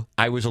tell you,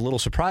 I was a little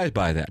surprised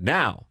by that.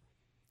 Now,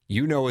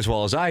 you know as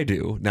well as I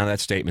do, now that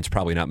statement's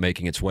probably not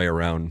making its way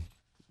around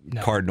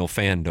Cardinal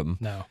fandom.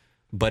 No.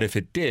 But if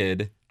it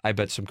did, I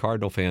bet some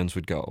Cardinal fans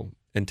would go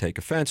and take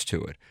offense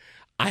to it.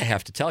 I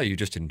have to tell you,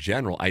 just in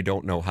general, I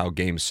don't know how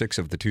Game 6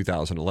 of the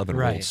 2011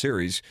 World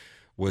Series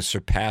was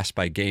surpassed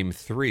by Game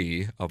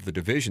 3 of the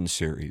Division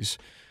Series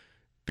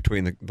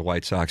between the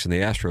White Sox and the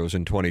Astros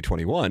in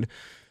 2021.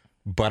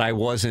 But I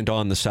wasn't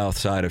on the south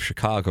side of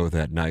Chicago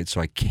that night, so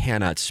I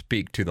cannot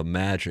speak to the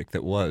magic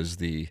that was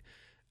the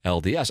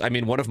LDS. I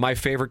mean, one of my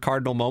favorite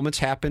Cardinal moments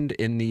happened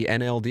in the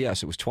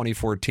NLDS. It was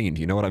 2014.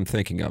 Do you know what I'm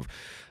thinking of?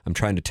 I'm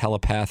trying to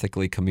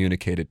telepathically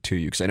communicate it to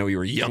you because I know you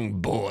were a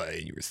young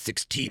boy. You were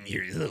 16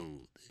 years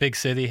old. Big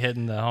City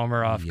hitting the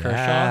homer off Kershaw.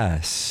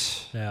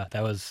 Yes. Yeah,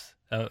 that was,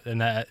 and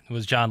that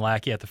was John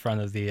Lackey at the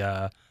front of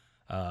the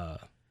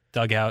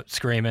dugout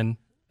screaming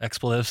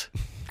expletives.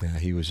 Yeah,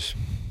 he was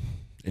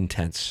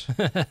intense.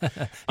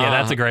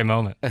 That's a great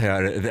moment.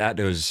 That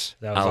was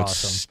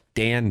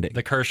outstanding. Awesome.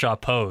 The Kershaw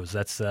pose.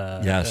 That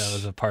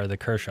was a part of the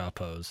Kershaw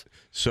pose.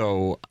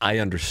 So I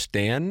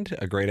understand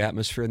a great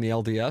atmosphere in the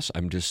LDS.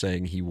 I'm just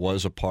saying he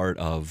was a part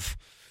of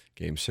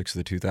Game 6 of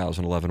the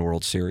 2011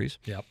 World Series.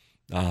 Yep.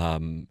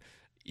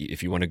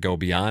 If you want to go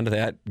beyond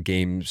that,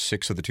 Game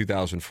 6 of the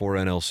 2004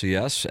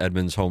 NLCS,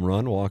 Edmonds home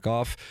run,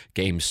 walk-off.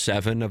 Game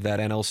 7 of that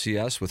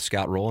NLCS with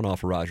Scott Rowland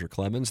off of Roger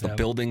Clemens. The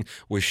building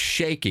was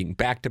shaking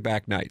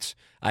back-to-back nights.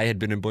 I had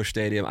been in Busch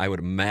Stadium, I would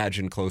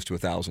imagine, close to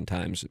 1,000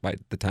 times by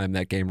the time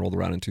that game rolled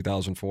around in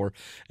 2004,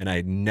 and I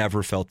had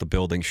never felt the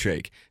building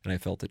shake. And I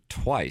felt it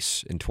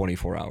twice in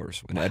 24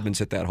 hours when Edmonds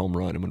hit that home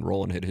run and when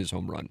Rowland hit his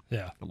home run.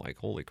 Yeah. I'm like,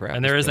 holy crap.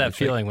 And there is that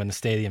feeling when the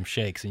stadium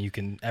shakes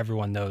and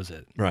everyone knows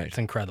it. Right. It's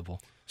incredible.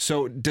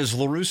 So does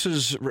La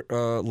Russa's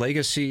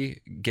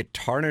legacy get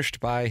tarnished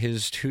by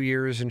his 2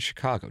 years in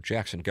Chicago?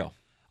 Jackson, go.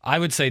 I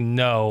would say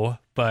no,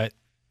 but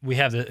we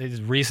have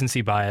his recency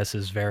bias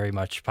is very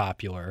much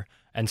popular.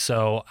 And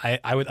so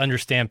I would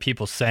understand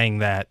people saying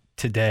that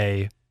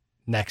today,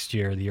 next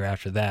year, the year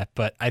after that.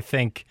 But I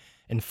think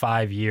in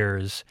 5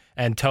 years,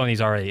 and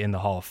Tony's already in the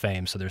Hall of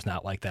Fame, so there's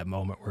not like that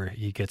moment where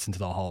he gets into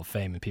the Hall of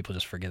Fame and people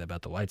just forget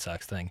about the White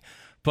Sox thing.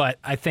 But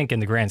I think in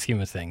the grand scheme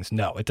of things,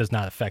 no, it does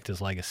not affect his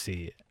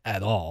legacy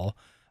at all.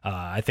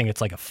 I think it's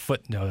like a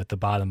footnote at the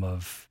bottom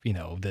of,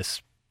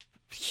 this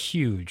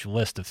huge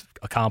list of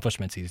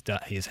accomplishments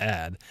he's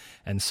had.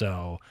 And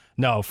so,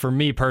 no, for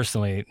me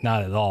personally,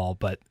 not at all.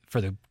 But for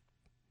the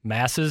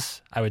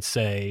masses, I would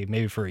say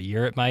maybe for a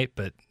year it might,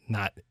 but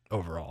not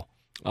overall.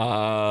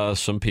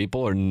 Some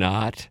people are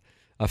not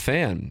a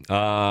fan.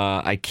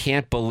 I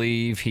can't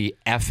believe he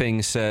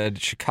effing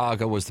said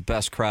Chicago was the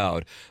best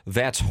crowd.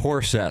 That's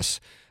horse S.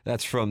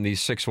 That's from the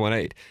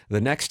 618. The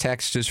next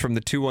text is from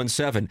the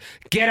 217.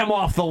 Get him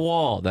off the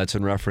wall. That's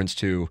in reference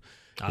to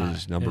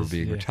his number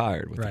being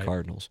retired with the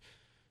Cardinals.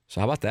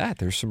 So how about that?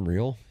 There's some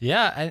real...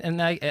 Yeah,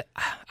 and I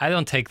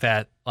don't take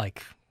that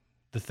like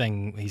the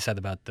thing he said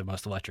about the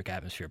most electric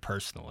atmosphere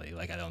personally.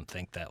 Like, I don't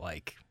think that,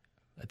 like,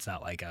 it's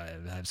not like I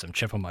have some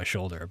chip on my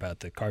shoulder about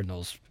the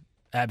Cardinals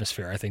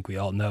atmosphere. I think we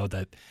all know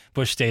that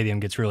Busch Stadium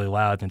gets really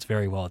loud and it's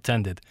very well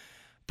attended.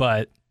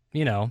 But,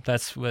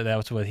 that's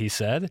what he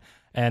said.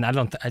 And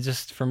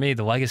for me,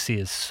 the legacy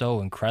is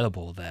so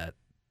incredible that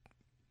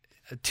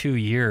 2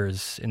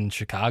 years in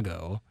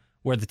Chicago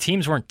where the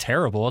teams weren't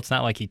terrible. It's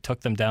not like he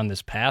took them down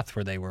this path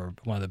where they were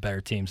one of the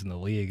better teams in the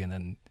league and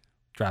then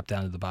dropped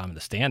down to the bottom of the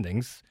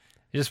standings.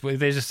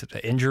 They just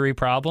injury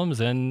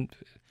problems, and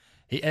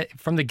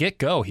from the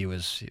get-go, he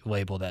was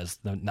labeled as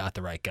not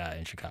the right guy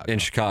in Chicago. In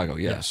Chicago,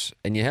 yes. Yeah.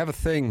 And you have a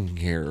thing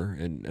here,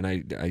 and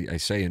I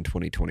say in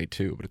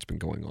 2022, but it's been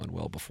going on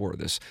well before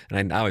this,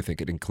 and now I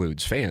think it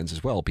includes fans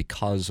as well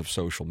because of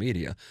social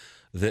media,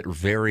 that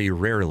very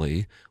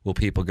rarely will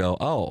people go,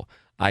 oh,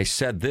 I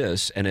said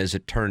this, and as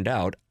it turned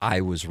out,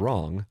 I was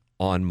wrong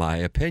on my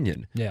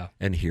opinion. Yeah.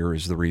 And here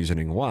is the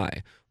reasoning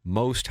why.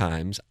 Most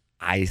times,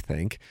 I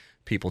think,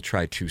 people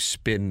try to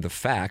spin the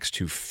facts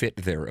to fit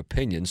their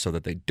opinion so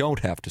that they don't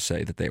have to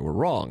say that they were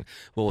wrong.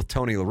 Well, with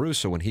Tony La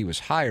Russa, when he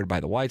was hired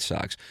by the White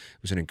Sox,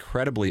 it was an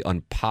incredibly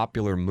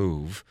unpopular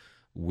move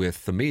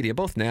with the media,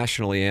 both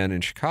nationally and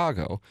in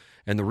Chicago.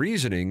 And the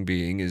reasoning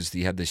being is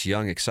he had this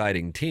young,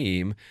 exciting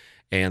team,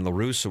 and La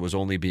Russa was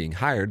only being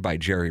hired by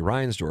Jerry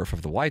Reinsdorf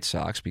of the White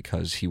Sox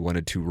because he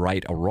wanted to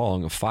right a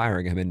wrong of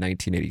firing him in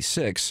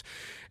 1986,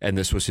 and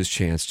this was his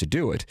chance to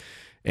do it.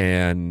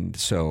 And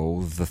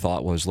so the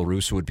thought was La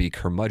Russa would be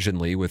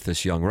curmudgeonly with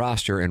this young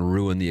roster and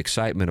ruin the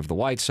excitement of the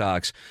White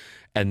Sox.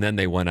 And then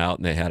they went out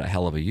and they had a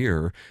hell of a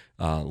year,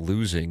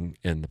 losing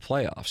in the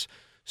playoffs.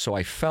 So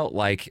I felt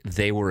like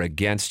they were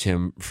against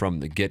him from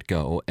the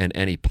get-go, and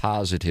any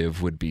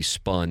positive would be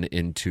spun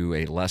into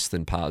a less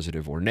than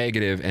positive or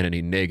negative, and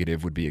any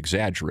negative would be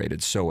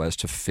exaggerated so as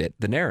to fit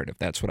the narrative.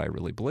 That's what I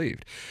really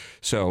believed.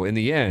 So in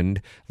the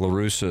end, La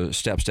Russa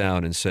steps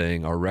down and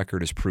saying, our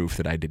record is proof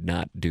that I did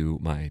not do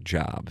my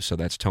job. So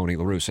that's Tony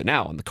La Russa.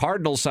 Now, on the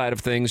Cardinals side of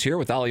things here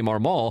with Ali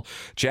Marmol,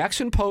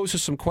 Jackson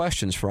poses some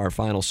questions for our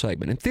final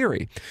segment. In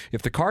theory,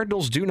 if the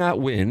Cardinals do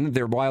not win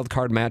their wild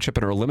card matchup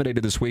and are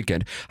eliminated this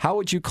weekend, how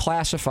would you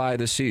classify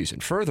this season?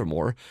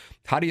 Furthermore,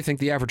 how do you think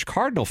the average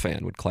Cardinal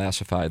fan would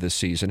classify this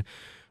season?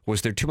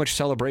 Was there too much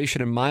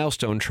celebration and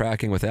milestone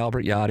tracking with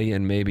Albert Yachty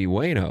and maybe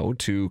Waino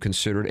to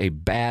consider it a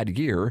bad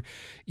year,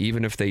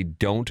 even if they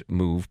don't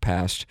move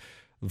past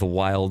the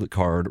wild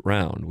card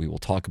round? We will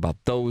talk about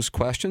those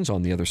questions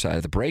on the other side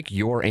of the break.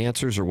 Your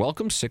answers are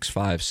welcome,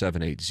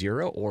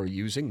 65780, or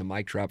using the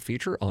mic drop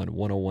feature on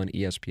 101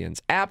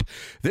 ESPN's app.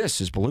 This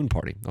is Balloon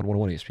Party on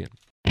 101 ESPN.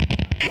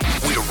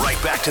 We're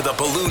right back to the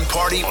Balloon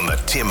Party on the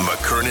Tim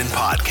McKernan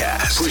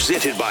Podcast.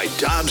 Presented by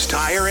Dobbs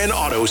Tire and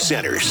Auto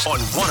Centers on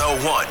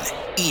 101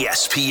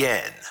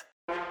 ESPN.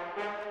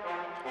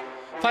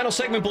 Final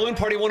segment, Balloon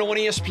Party 101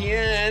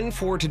 ESPN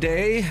for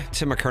today.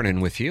 Tim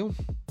McKernan with you.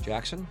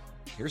 Jackson,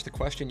 here's the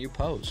question you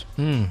pose.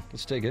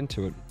 Let's dig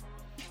into it.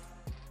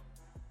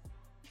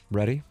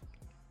 Ready?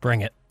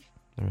 Bring it.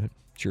 All right.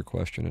 It's your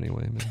question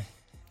anyway, man.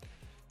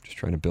 Just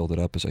trying to build it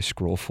up as I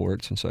scroll for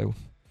it since I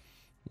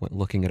went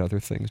looking at other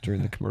things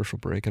during the commercial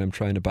break, and I'm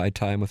trying to buy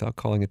time without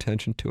calling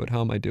attention to it.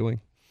 How am I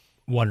doing?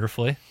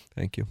 Wonderfully.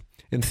 Thank you.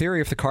 In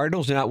theory, if the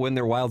Cardinals do not win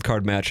their wild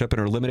card matchup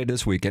and are eliminated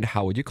this weekend,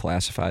 how would you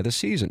classify the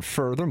season?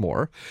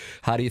 Furthermore,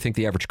 how do you think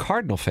the average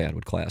Cardinal fan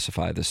would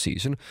classify this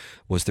season?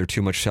 Was there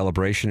too much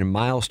celebration and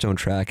milestone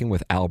tracking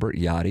with Albert,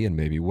 Yachty, and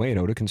maybe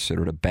Waino to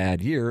consider it a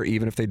bad year,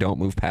 even if they don't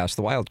move past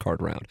the wild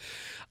card round?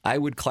 I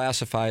would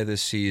classify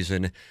this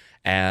season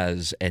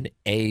as an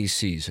A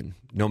season,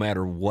 no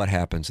matter what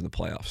happens in the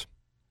playoffs.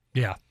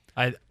 Yeah,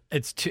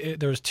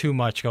 there was too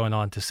much going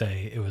on to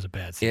say it was a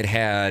bad season. It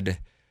had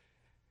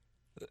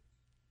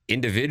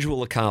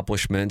individual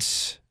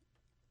accomplishments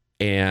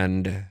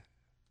and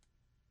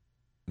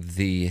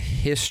the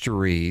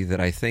history that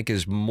I think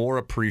is more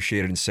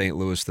appreciated in St.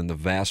 Louis than the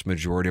vast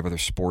majority of other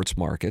sports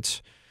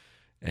markets.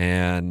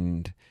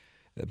 And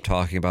I'm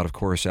talking about, of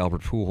course,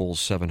 Albert Pujols'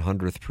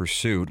 700th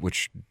pursuit,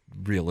 which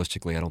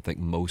realistically I don't think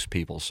most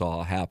people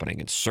saw happening,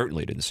 and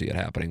certainly didn't see it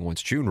happening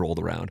once June rolled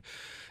around.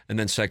 And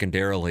then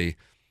secondarily,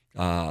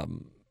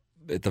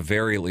 at the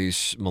very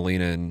least,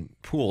 Molina and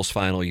Pujols'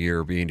 final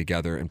year being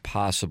together, and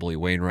possibly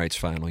Wainwright's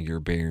final year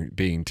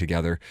being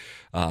together,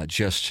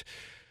 just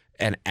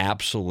an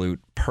absolute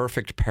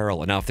perfect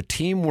parallel. Now, if the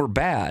team were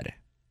bad,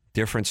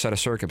 different set of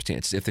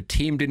circumstances. If the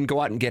team didn't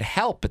go out and get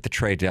help at the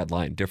trade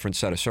deadline, different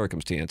set of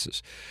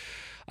circumstances.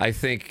 I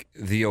think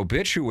the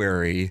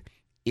obituary,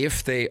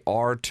 if they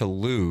are to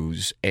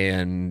lose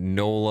and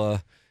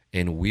Nola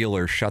and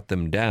Wheeler shut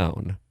them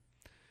down,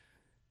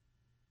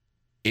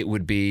 it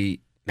would be,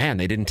 man,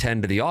 they didn't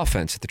tend to the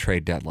offense at the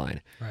trade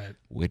deadline, right?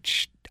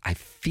 Which I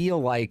feel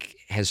like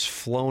has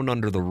flown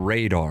under the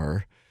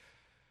radar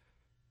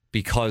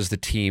because the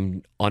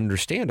team,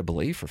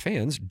 understandably for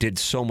fans, did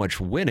so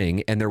much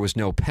winning and there was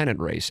no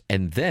pennant race.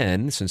 And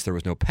then, since there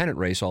was no pennant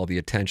race, all the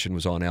attention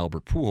was on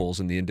Albert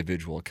Pujols and the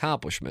individual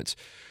accomplishments.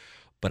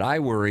 But I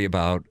worry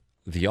about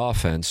the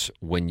offense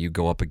when you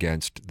go up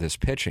against this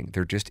pitching.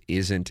 There just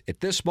isn't,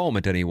 at this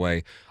moment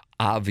anyway,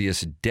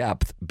 obvious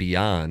depth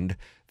beyond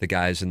the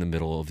guys in the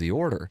middle of the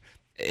order.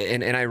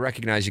 And I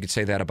recognize you could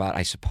say that about,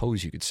 I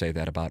suppose you could say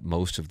that about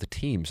most of the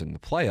teams in the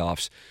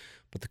playoffs,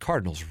 but the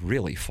Cardinals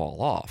really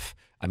fall off.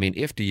 I mean,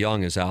 if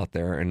DeYoung is out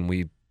there and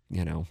we,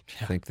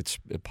 think that's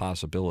a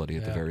possibility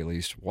at the very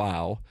least,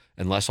 wow,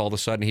 unless all of a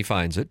sudden he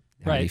finds it.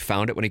 Right. He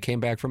found it when he came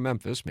back from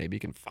Memphis. Maybe he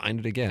can find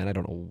it again. I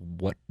don't know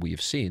what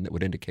we've seen that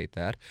would indicate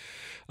that.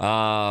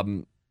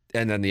 And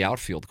then the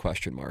outfield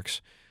question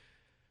marks.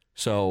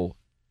 So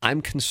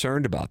I'm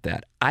concerned about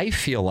that. I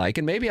feel like,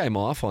 and maybe I'm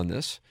off on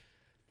this,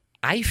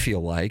 I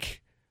feel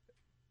like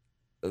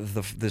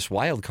this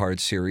wild card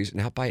series,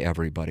 not by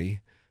everybody,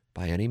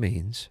 by any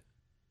means,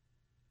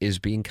 is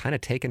being kind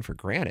of taken for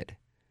granted.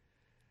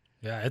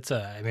 Yeah, it's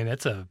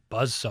a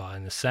buzzsaw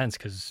in a sense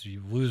because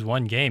you lose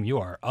one game, you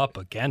are up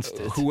against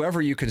it.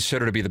 Whoever you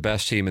consider to be the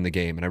best team in the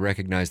game, and I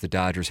recognize the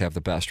Dodgers have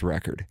the best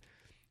record,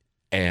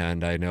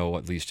 and I know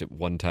at least at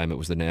one time it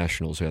was the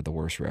Nationals who had the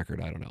worst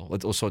record. I don't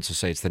know. So let's just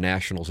say it's the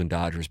Nationals and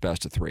Dodgers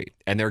best of three,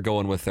 and they're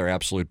going with their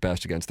absolute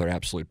best against their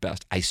absolute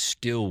best. I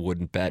still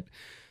wouldn't bet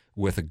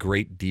with a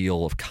great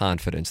deal of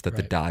confidence that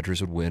the Dodgers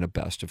would win a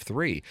best of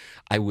three.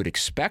 I would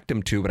expect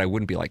them to, but I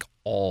wouldn't be like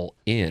all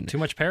in. Too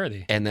much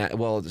parity. And that,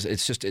 well,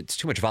 it's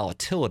too much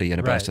volatility in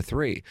a best of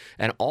three.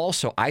 And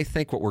also, I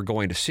think what we're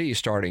going to see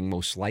starting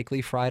most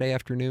likely Friday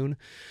afternoon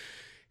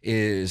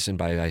is, and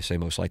by I say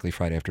most likely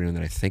Friday afternoon,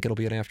 that I think it'll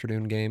be an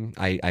afternoon game.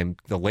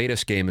 The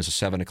latest game is a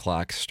 7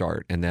 o'clock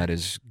start, and that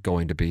is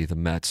going to be the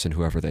Mets and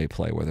whoever they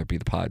play, whether it be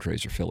the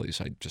Padres or Phillies.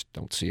 I just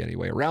don't see any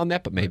way around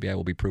that, but maybe I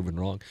will be proven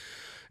wrong.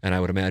 And I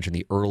would imagine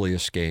the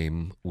earliest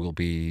game will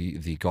be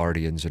the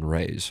Guardians and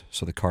Rays.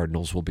 So the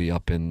Cardinals will be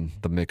up in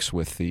the mix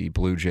with the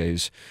Blue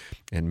Jays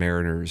and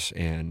Mariners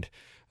and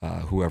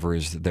whoever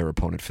is their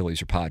opponent,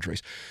 Phillies or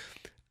Padres.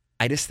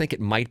 I just think it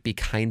might be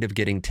kind of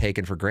getting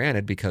taken for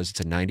granted because it's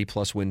a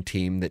 90-plus win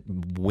team that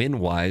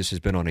win-wise has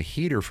been on a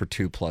heater for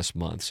 2+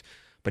 months.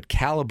 But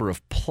caliber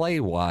of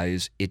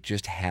play-wise, it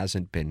just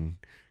hasn't been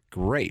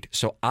great.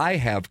 So I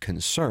have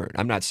concern.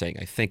 I'm not saying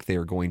I think they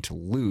are going to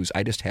lose.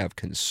 I just have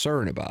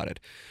concern about it.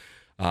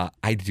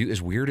 I do,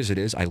 as weird as it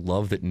is, I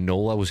love that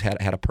Nola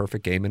had a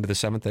perfect game into the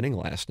 7th inning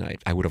last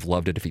night. I would have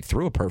loved it if he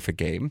threw a perfect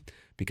game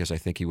because I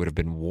think he would have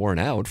been worn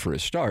out for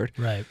his start.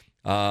 Right.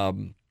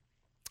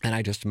 And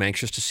I just am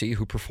anxious to see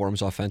who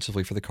performs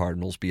offensively for the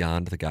Cardinals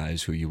beyond the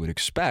guys who you would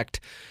expect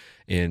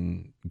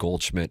in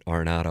Goldschmidt,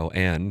 Arenado,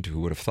 and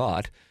who would have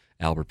thought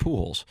Albert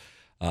Pujols.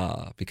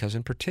 Because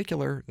in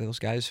particular, those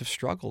guys have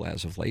struggled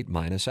as of late,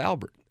 minus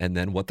Albert. And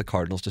then what the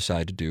Cardinals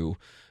decide to do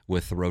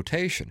with the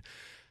rotation.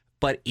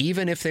 But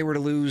even if they were to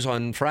lose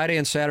on Friday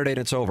and Saturday and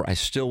it's over, I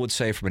still would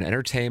say from an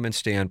entertainment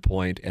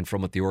standpoint and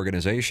from what the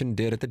organization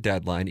did at the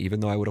deadline, even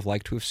though I would have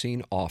liked to have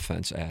seen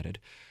offense added,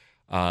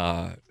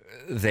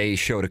 they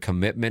showed a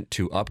commitment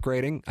to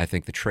upgrading. I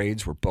think the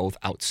trades were both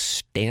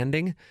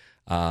outstanding.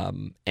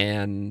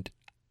 And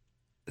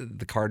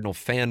the Cardinal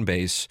fan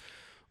base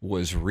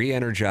was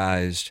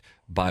re-energized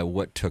by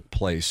what took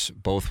place,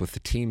 both with the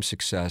team's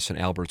success and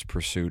Albert's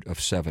pursuit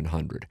of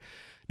 700.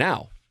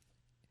 Now,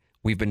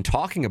 we've been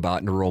talking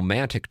about in a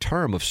romantic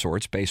term of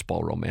sorts,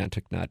 baseball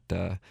romantic, not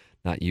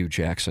you,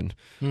 Jackson,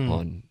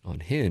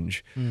 on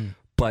Hinge,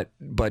 but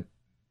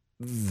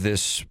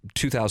this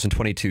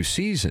 2022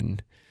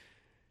 season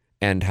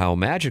and how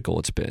magical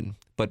it's been.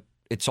 But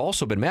it's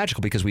also been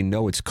magical because we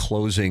know it's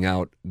closing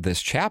out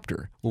this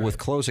chapter. Well, with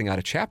closing out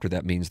a chapter,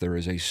 that means there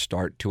is a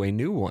start to a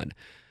new one.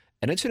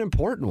 And it's an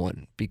important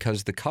one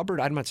because the cupboard,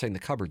 I'm not saying the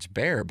cupboard's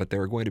bare, but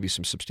there are going to be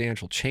some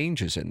substantial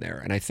changes in there.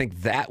 And I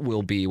think that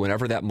will be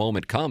whenever that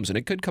moment comes, and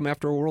it could come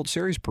after a World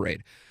Series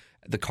parade.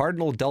 The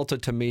Cardinal Delta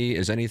to me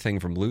is anything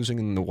from losing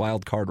in the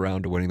wild card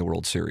round to winning the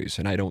World Series.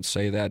 And I don't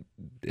say that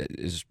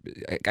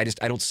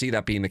I don't see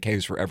that being the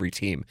case for every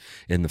team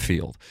in the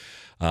field.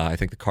 I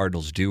think the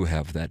Cardinals do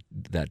have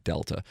that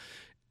Delta.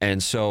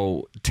 And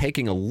so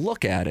taking a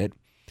look at it,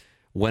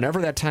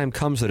 whenever that time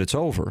comes that it's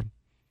over,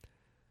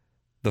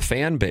 the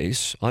fan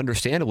base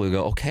understandably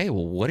will go, okay,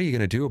 well, what are you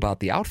going to do about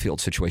the outfield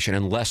situation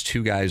unless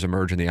two guys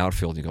emerge in the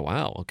outfield? You go,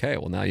 wow, okay,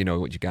 well, now you know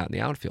what you got in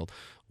the outfield.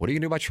 What are you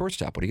going to do about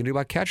shortstop? What are you going to do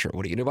about catcher?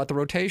 What are you going to do about the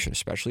rotation,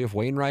 especially if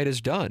Wainwright is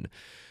done?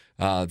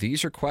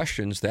 These are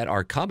questions that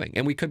are coming,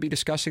 and we could be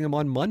discussing them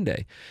on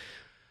Monday.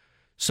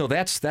 So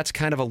that's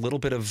kind of a little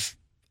bit of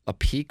a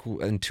peek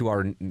into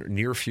our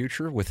near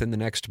future. Within the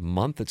next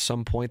month, at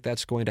some point,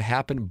 that's going to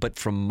happen. But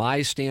from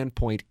my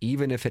standpoint,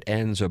 even if it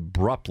ends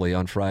abruptly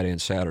on Friday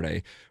and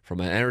Saturday, from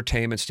an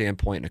entertainment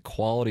standpoint and a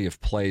quality of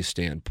play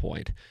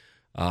standpoint,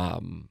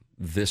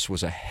 this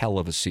was a hell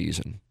of a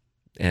season.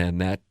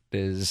 And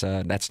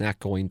that's not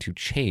going to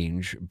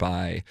change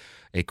by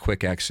a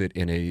quick exit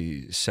in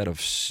a set of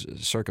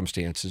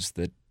circumstances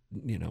that,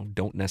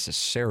 don't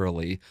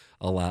necessarily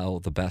allow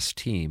the best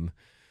team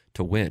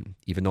to win,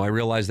 even though I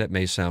realize that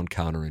may sound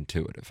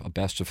counterintuitive. A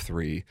best of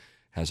three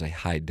has a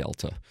high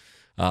delta.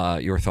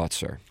 Your thoughts,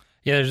 sir?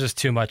 Yeah, there's just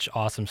too much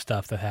awesome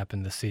stuff that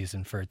happened this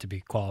season for it to be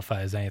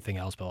qualified as anything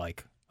else but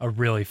like a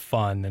really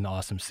fun and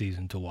awesome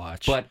season to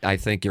watch. But I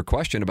think your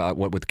question about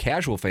what would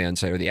casual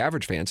fans say or the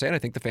average fan say, and I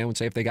think the fan would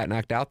say if they got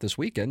knocked out this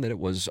weekend that it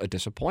was a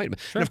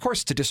disappointment. Sure. And of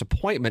course it's a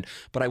disappointment,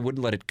 but I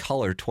wouldn't let it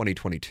color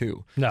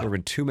 2022. No. There have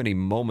been too many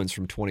moments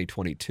from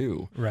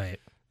 2022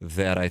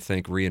 that I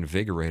think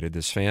reinvigorated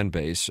this fan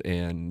base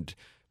and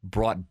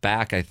brought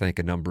back, I think,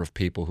 a number of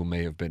people who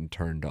may have been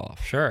turned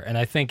off. Sure, and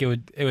I think it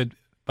would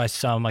by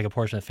some, like a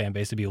portion of the fan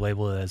base, to be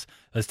labeled as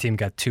this team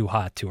got too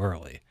hot too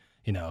early.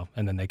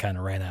 And then they kind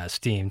of ran out of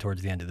steam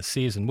towards the end of the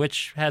season,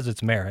 which has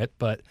its merit.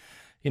 But,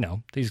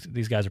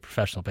 these guys are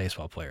professional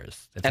baseball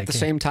players. At the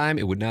same time,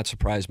 it would not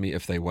surprise me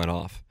if they went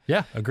off.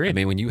 Yeah, agreed. I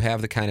mean, when you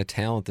have the kind of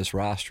talent this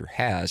roster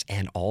has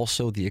and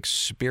also the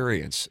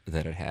experience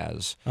that it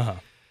has,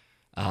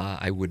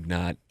 I would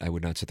not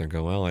sit there and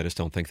go, well, I just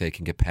don't think they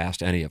can get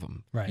past any of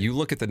them. Right. You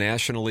look at the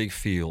National League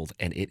field,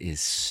 and it is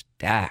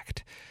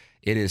stacked.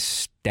 It is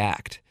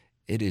stacked.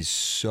 It is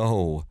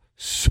so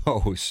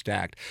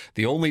stacked.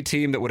 The only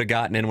team that would have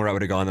gotten in where I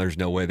would have gone, there's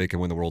no way they can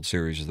win the World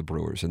Series is the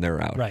Brewers, and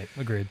they're out. Right,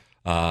 agreed.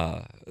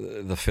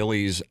 The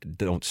Phillies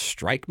don't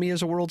strike me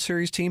as a World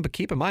Series team, but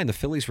keep in mind the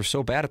Phillies were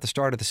so bad at the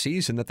start of the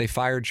season that they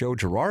fired Joe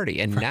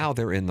Girardi, and now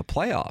they're in the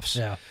playoffs.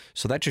 Yeah.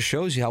 So that just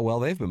shows you how well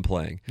they've been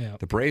playing. Yeah.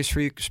 The Braves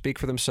speak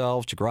for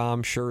themselves.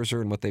 DeGrom,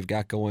 Scherzer, and what they've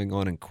got going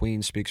on in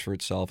Queens speaks for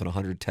itself, and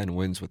 110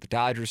 wins with the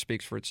Dodgers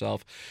speaks for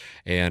itself,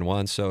 and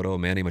Juan Soto,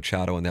 Manny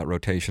Machado, and that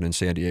rotation in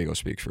San Diego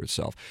speaks for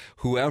itself.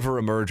 Whoever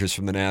emerges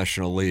from the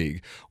National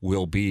League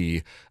will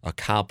be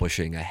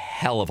accomplishing a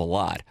hell of a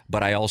lot,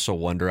 but I also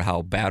wonder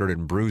how battered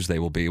and bruised they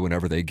will be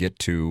whenever they get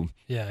to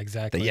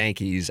the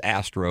Yankees,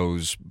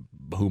 Astros,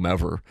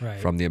 whomever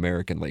from the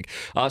American League.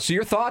 So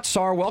your thoughts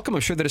are welcome. I'm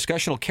sure the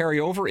discussion will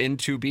carry over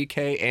into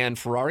BK and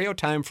Ferrario.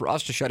 Time for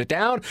us to shut it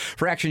down.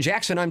 For Action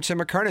Jackson, I'm Tim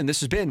McKernan. This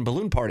has been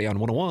Balloon Party on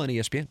 101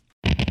 ESPN.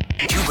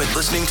 You've been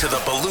listening to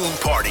the Balloon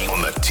Party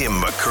on the Tim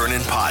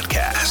McKernan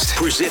Podcast,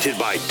 presented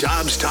by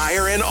Dobbs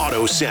Tire and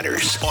Auto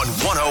Centers on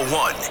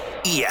 101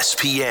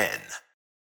 ESPN.